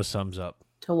 need those thumbs up.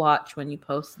 to watch when you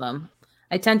post them.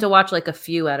 I tend to watch like a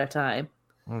few at a time,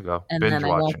 There we go. and Binge then I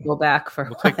watching. won't go back for.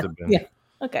 We'll a take the while. binge. Yeah.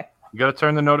 Okay. You got to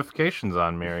turn the notifications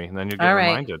on, Mary, and then you'll get All right.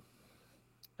 reminded.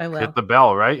 I will. Hit the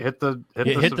bell, right? Hit the Hit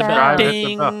the subscribe. bell. Hit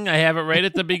the bell. Ding. I have it right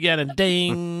at the beginning.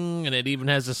 Ding. And it even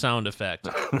has a sound effect.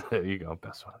 There you go.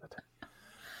 Best one of the day.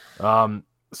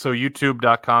 So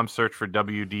youtube.com, search for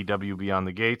WDW Beyond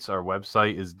the Gates. Our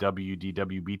website is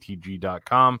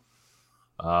WDWBTG.com.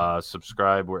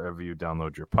 Subscribe wherever you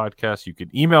download your podcast. You can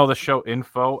email the show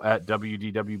info at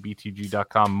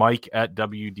WDWBTG.com, Mike at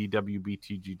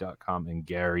WDWBTG.com, and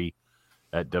Gary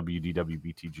at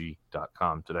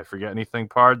WDWBTG.com. Did I forget anything,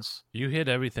 Pards? You hit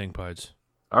everything, Pards.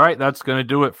 All right, that's going to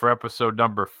do it for episode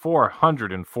number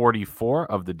 444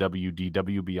 of the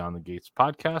WDW Beyond the Gates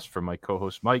podcast. For my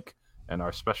co-host Mike and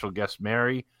our special guest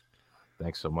Mary,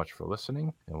 thanks so much for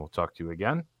listening, and we'll talk to you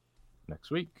again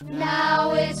next week.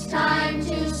 Now it's time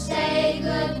to say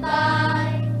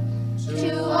goodbye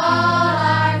to all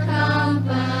our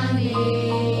company.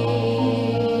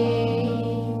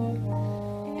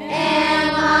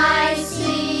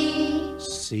 M-I-C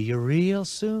See you real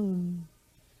soon.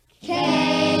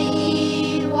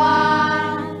 K-E-Y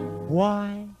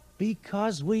Why?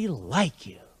 Because we like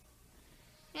you.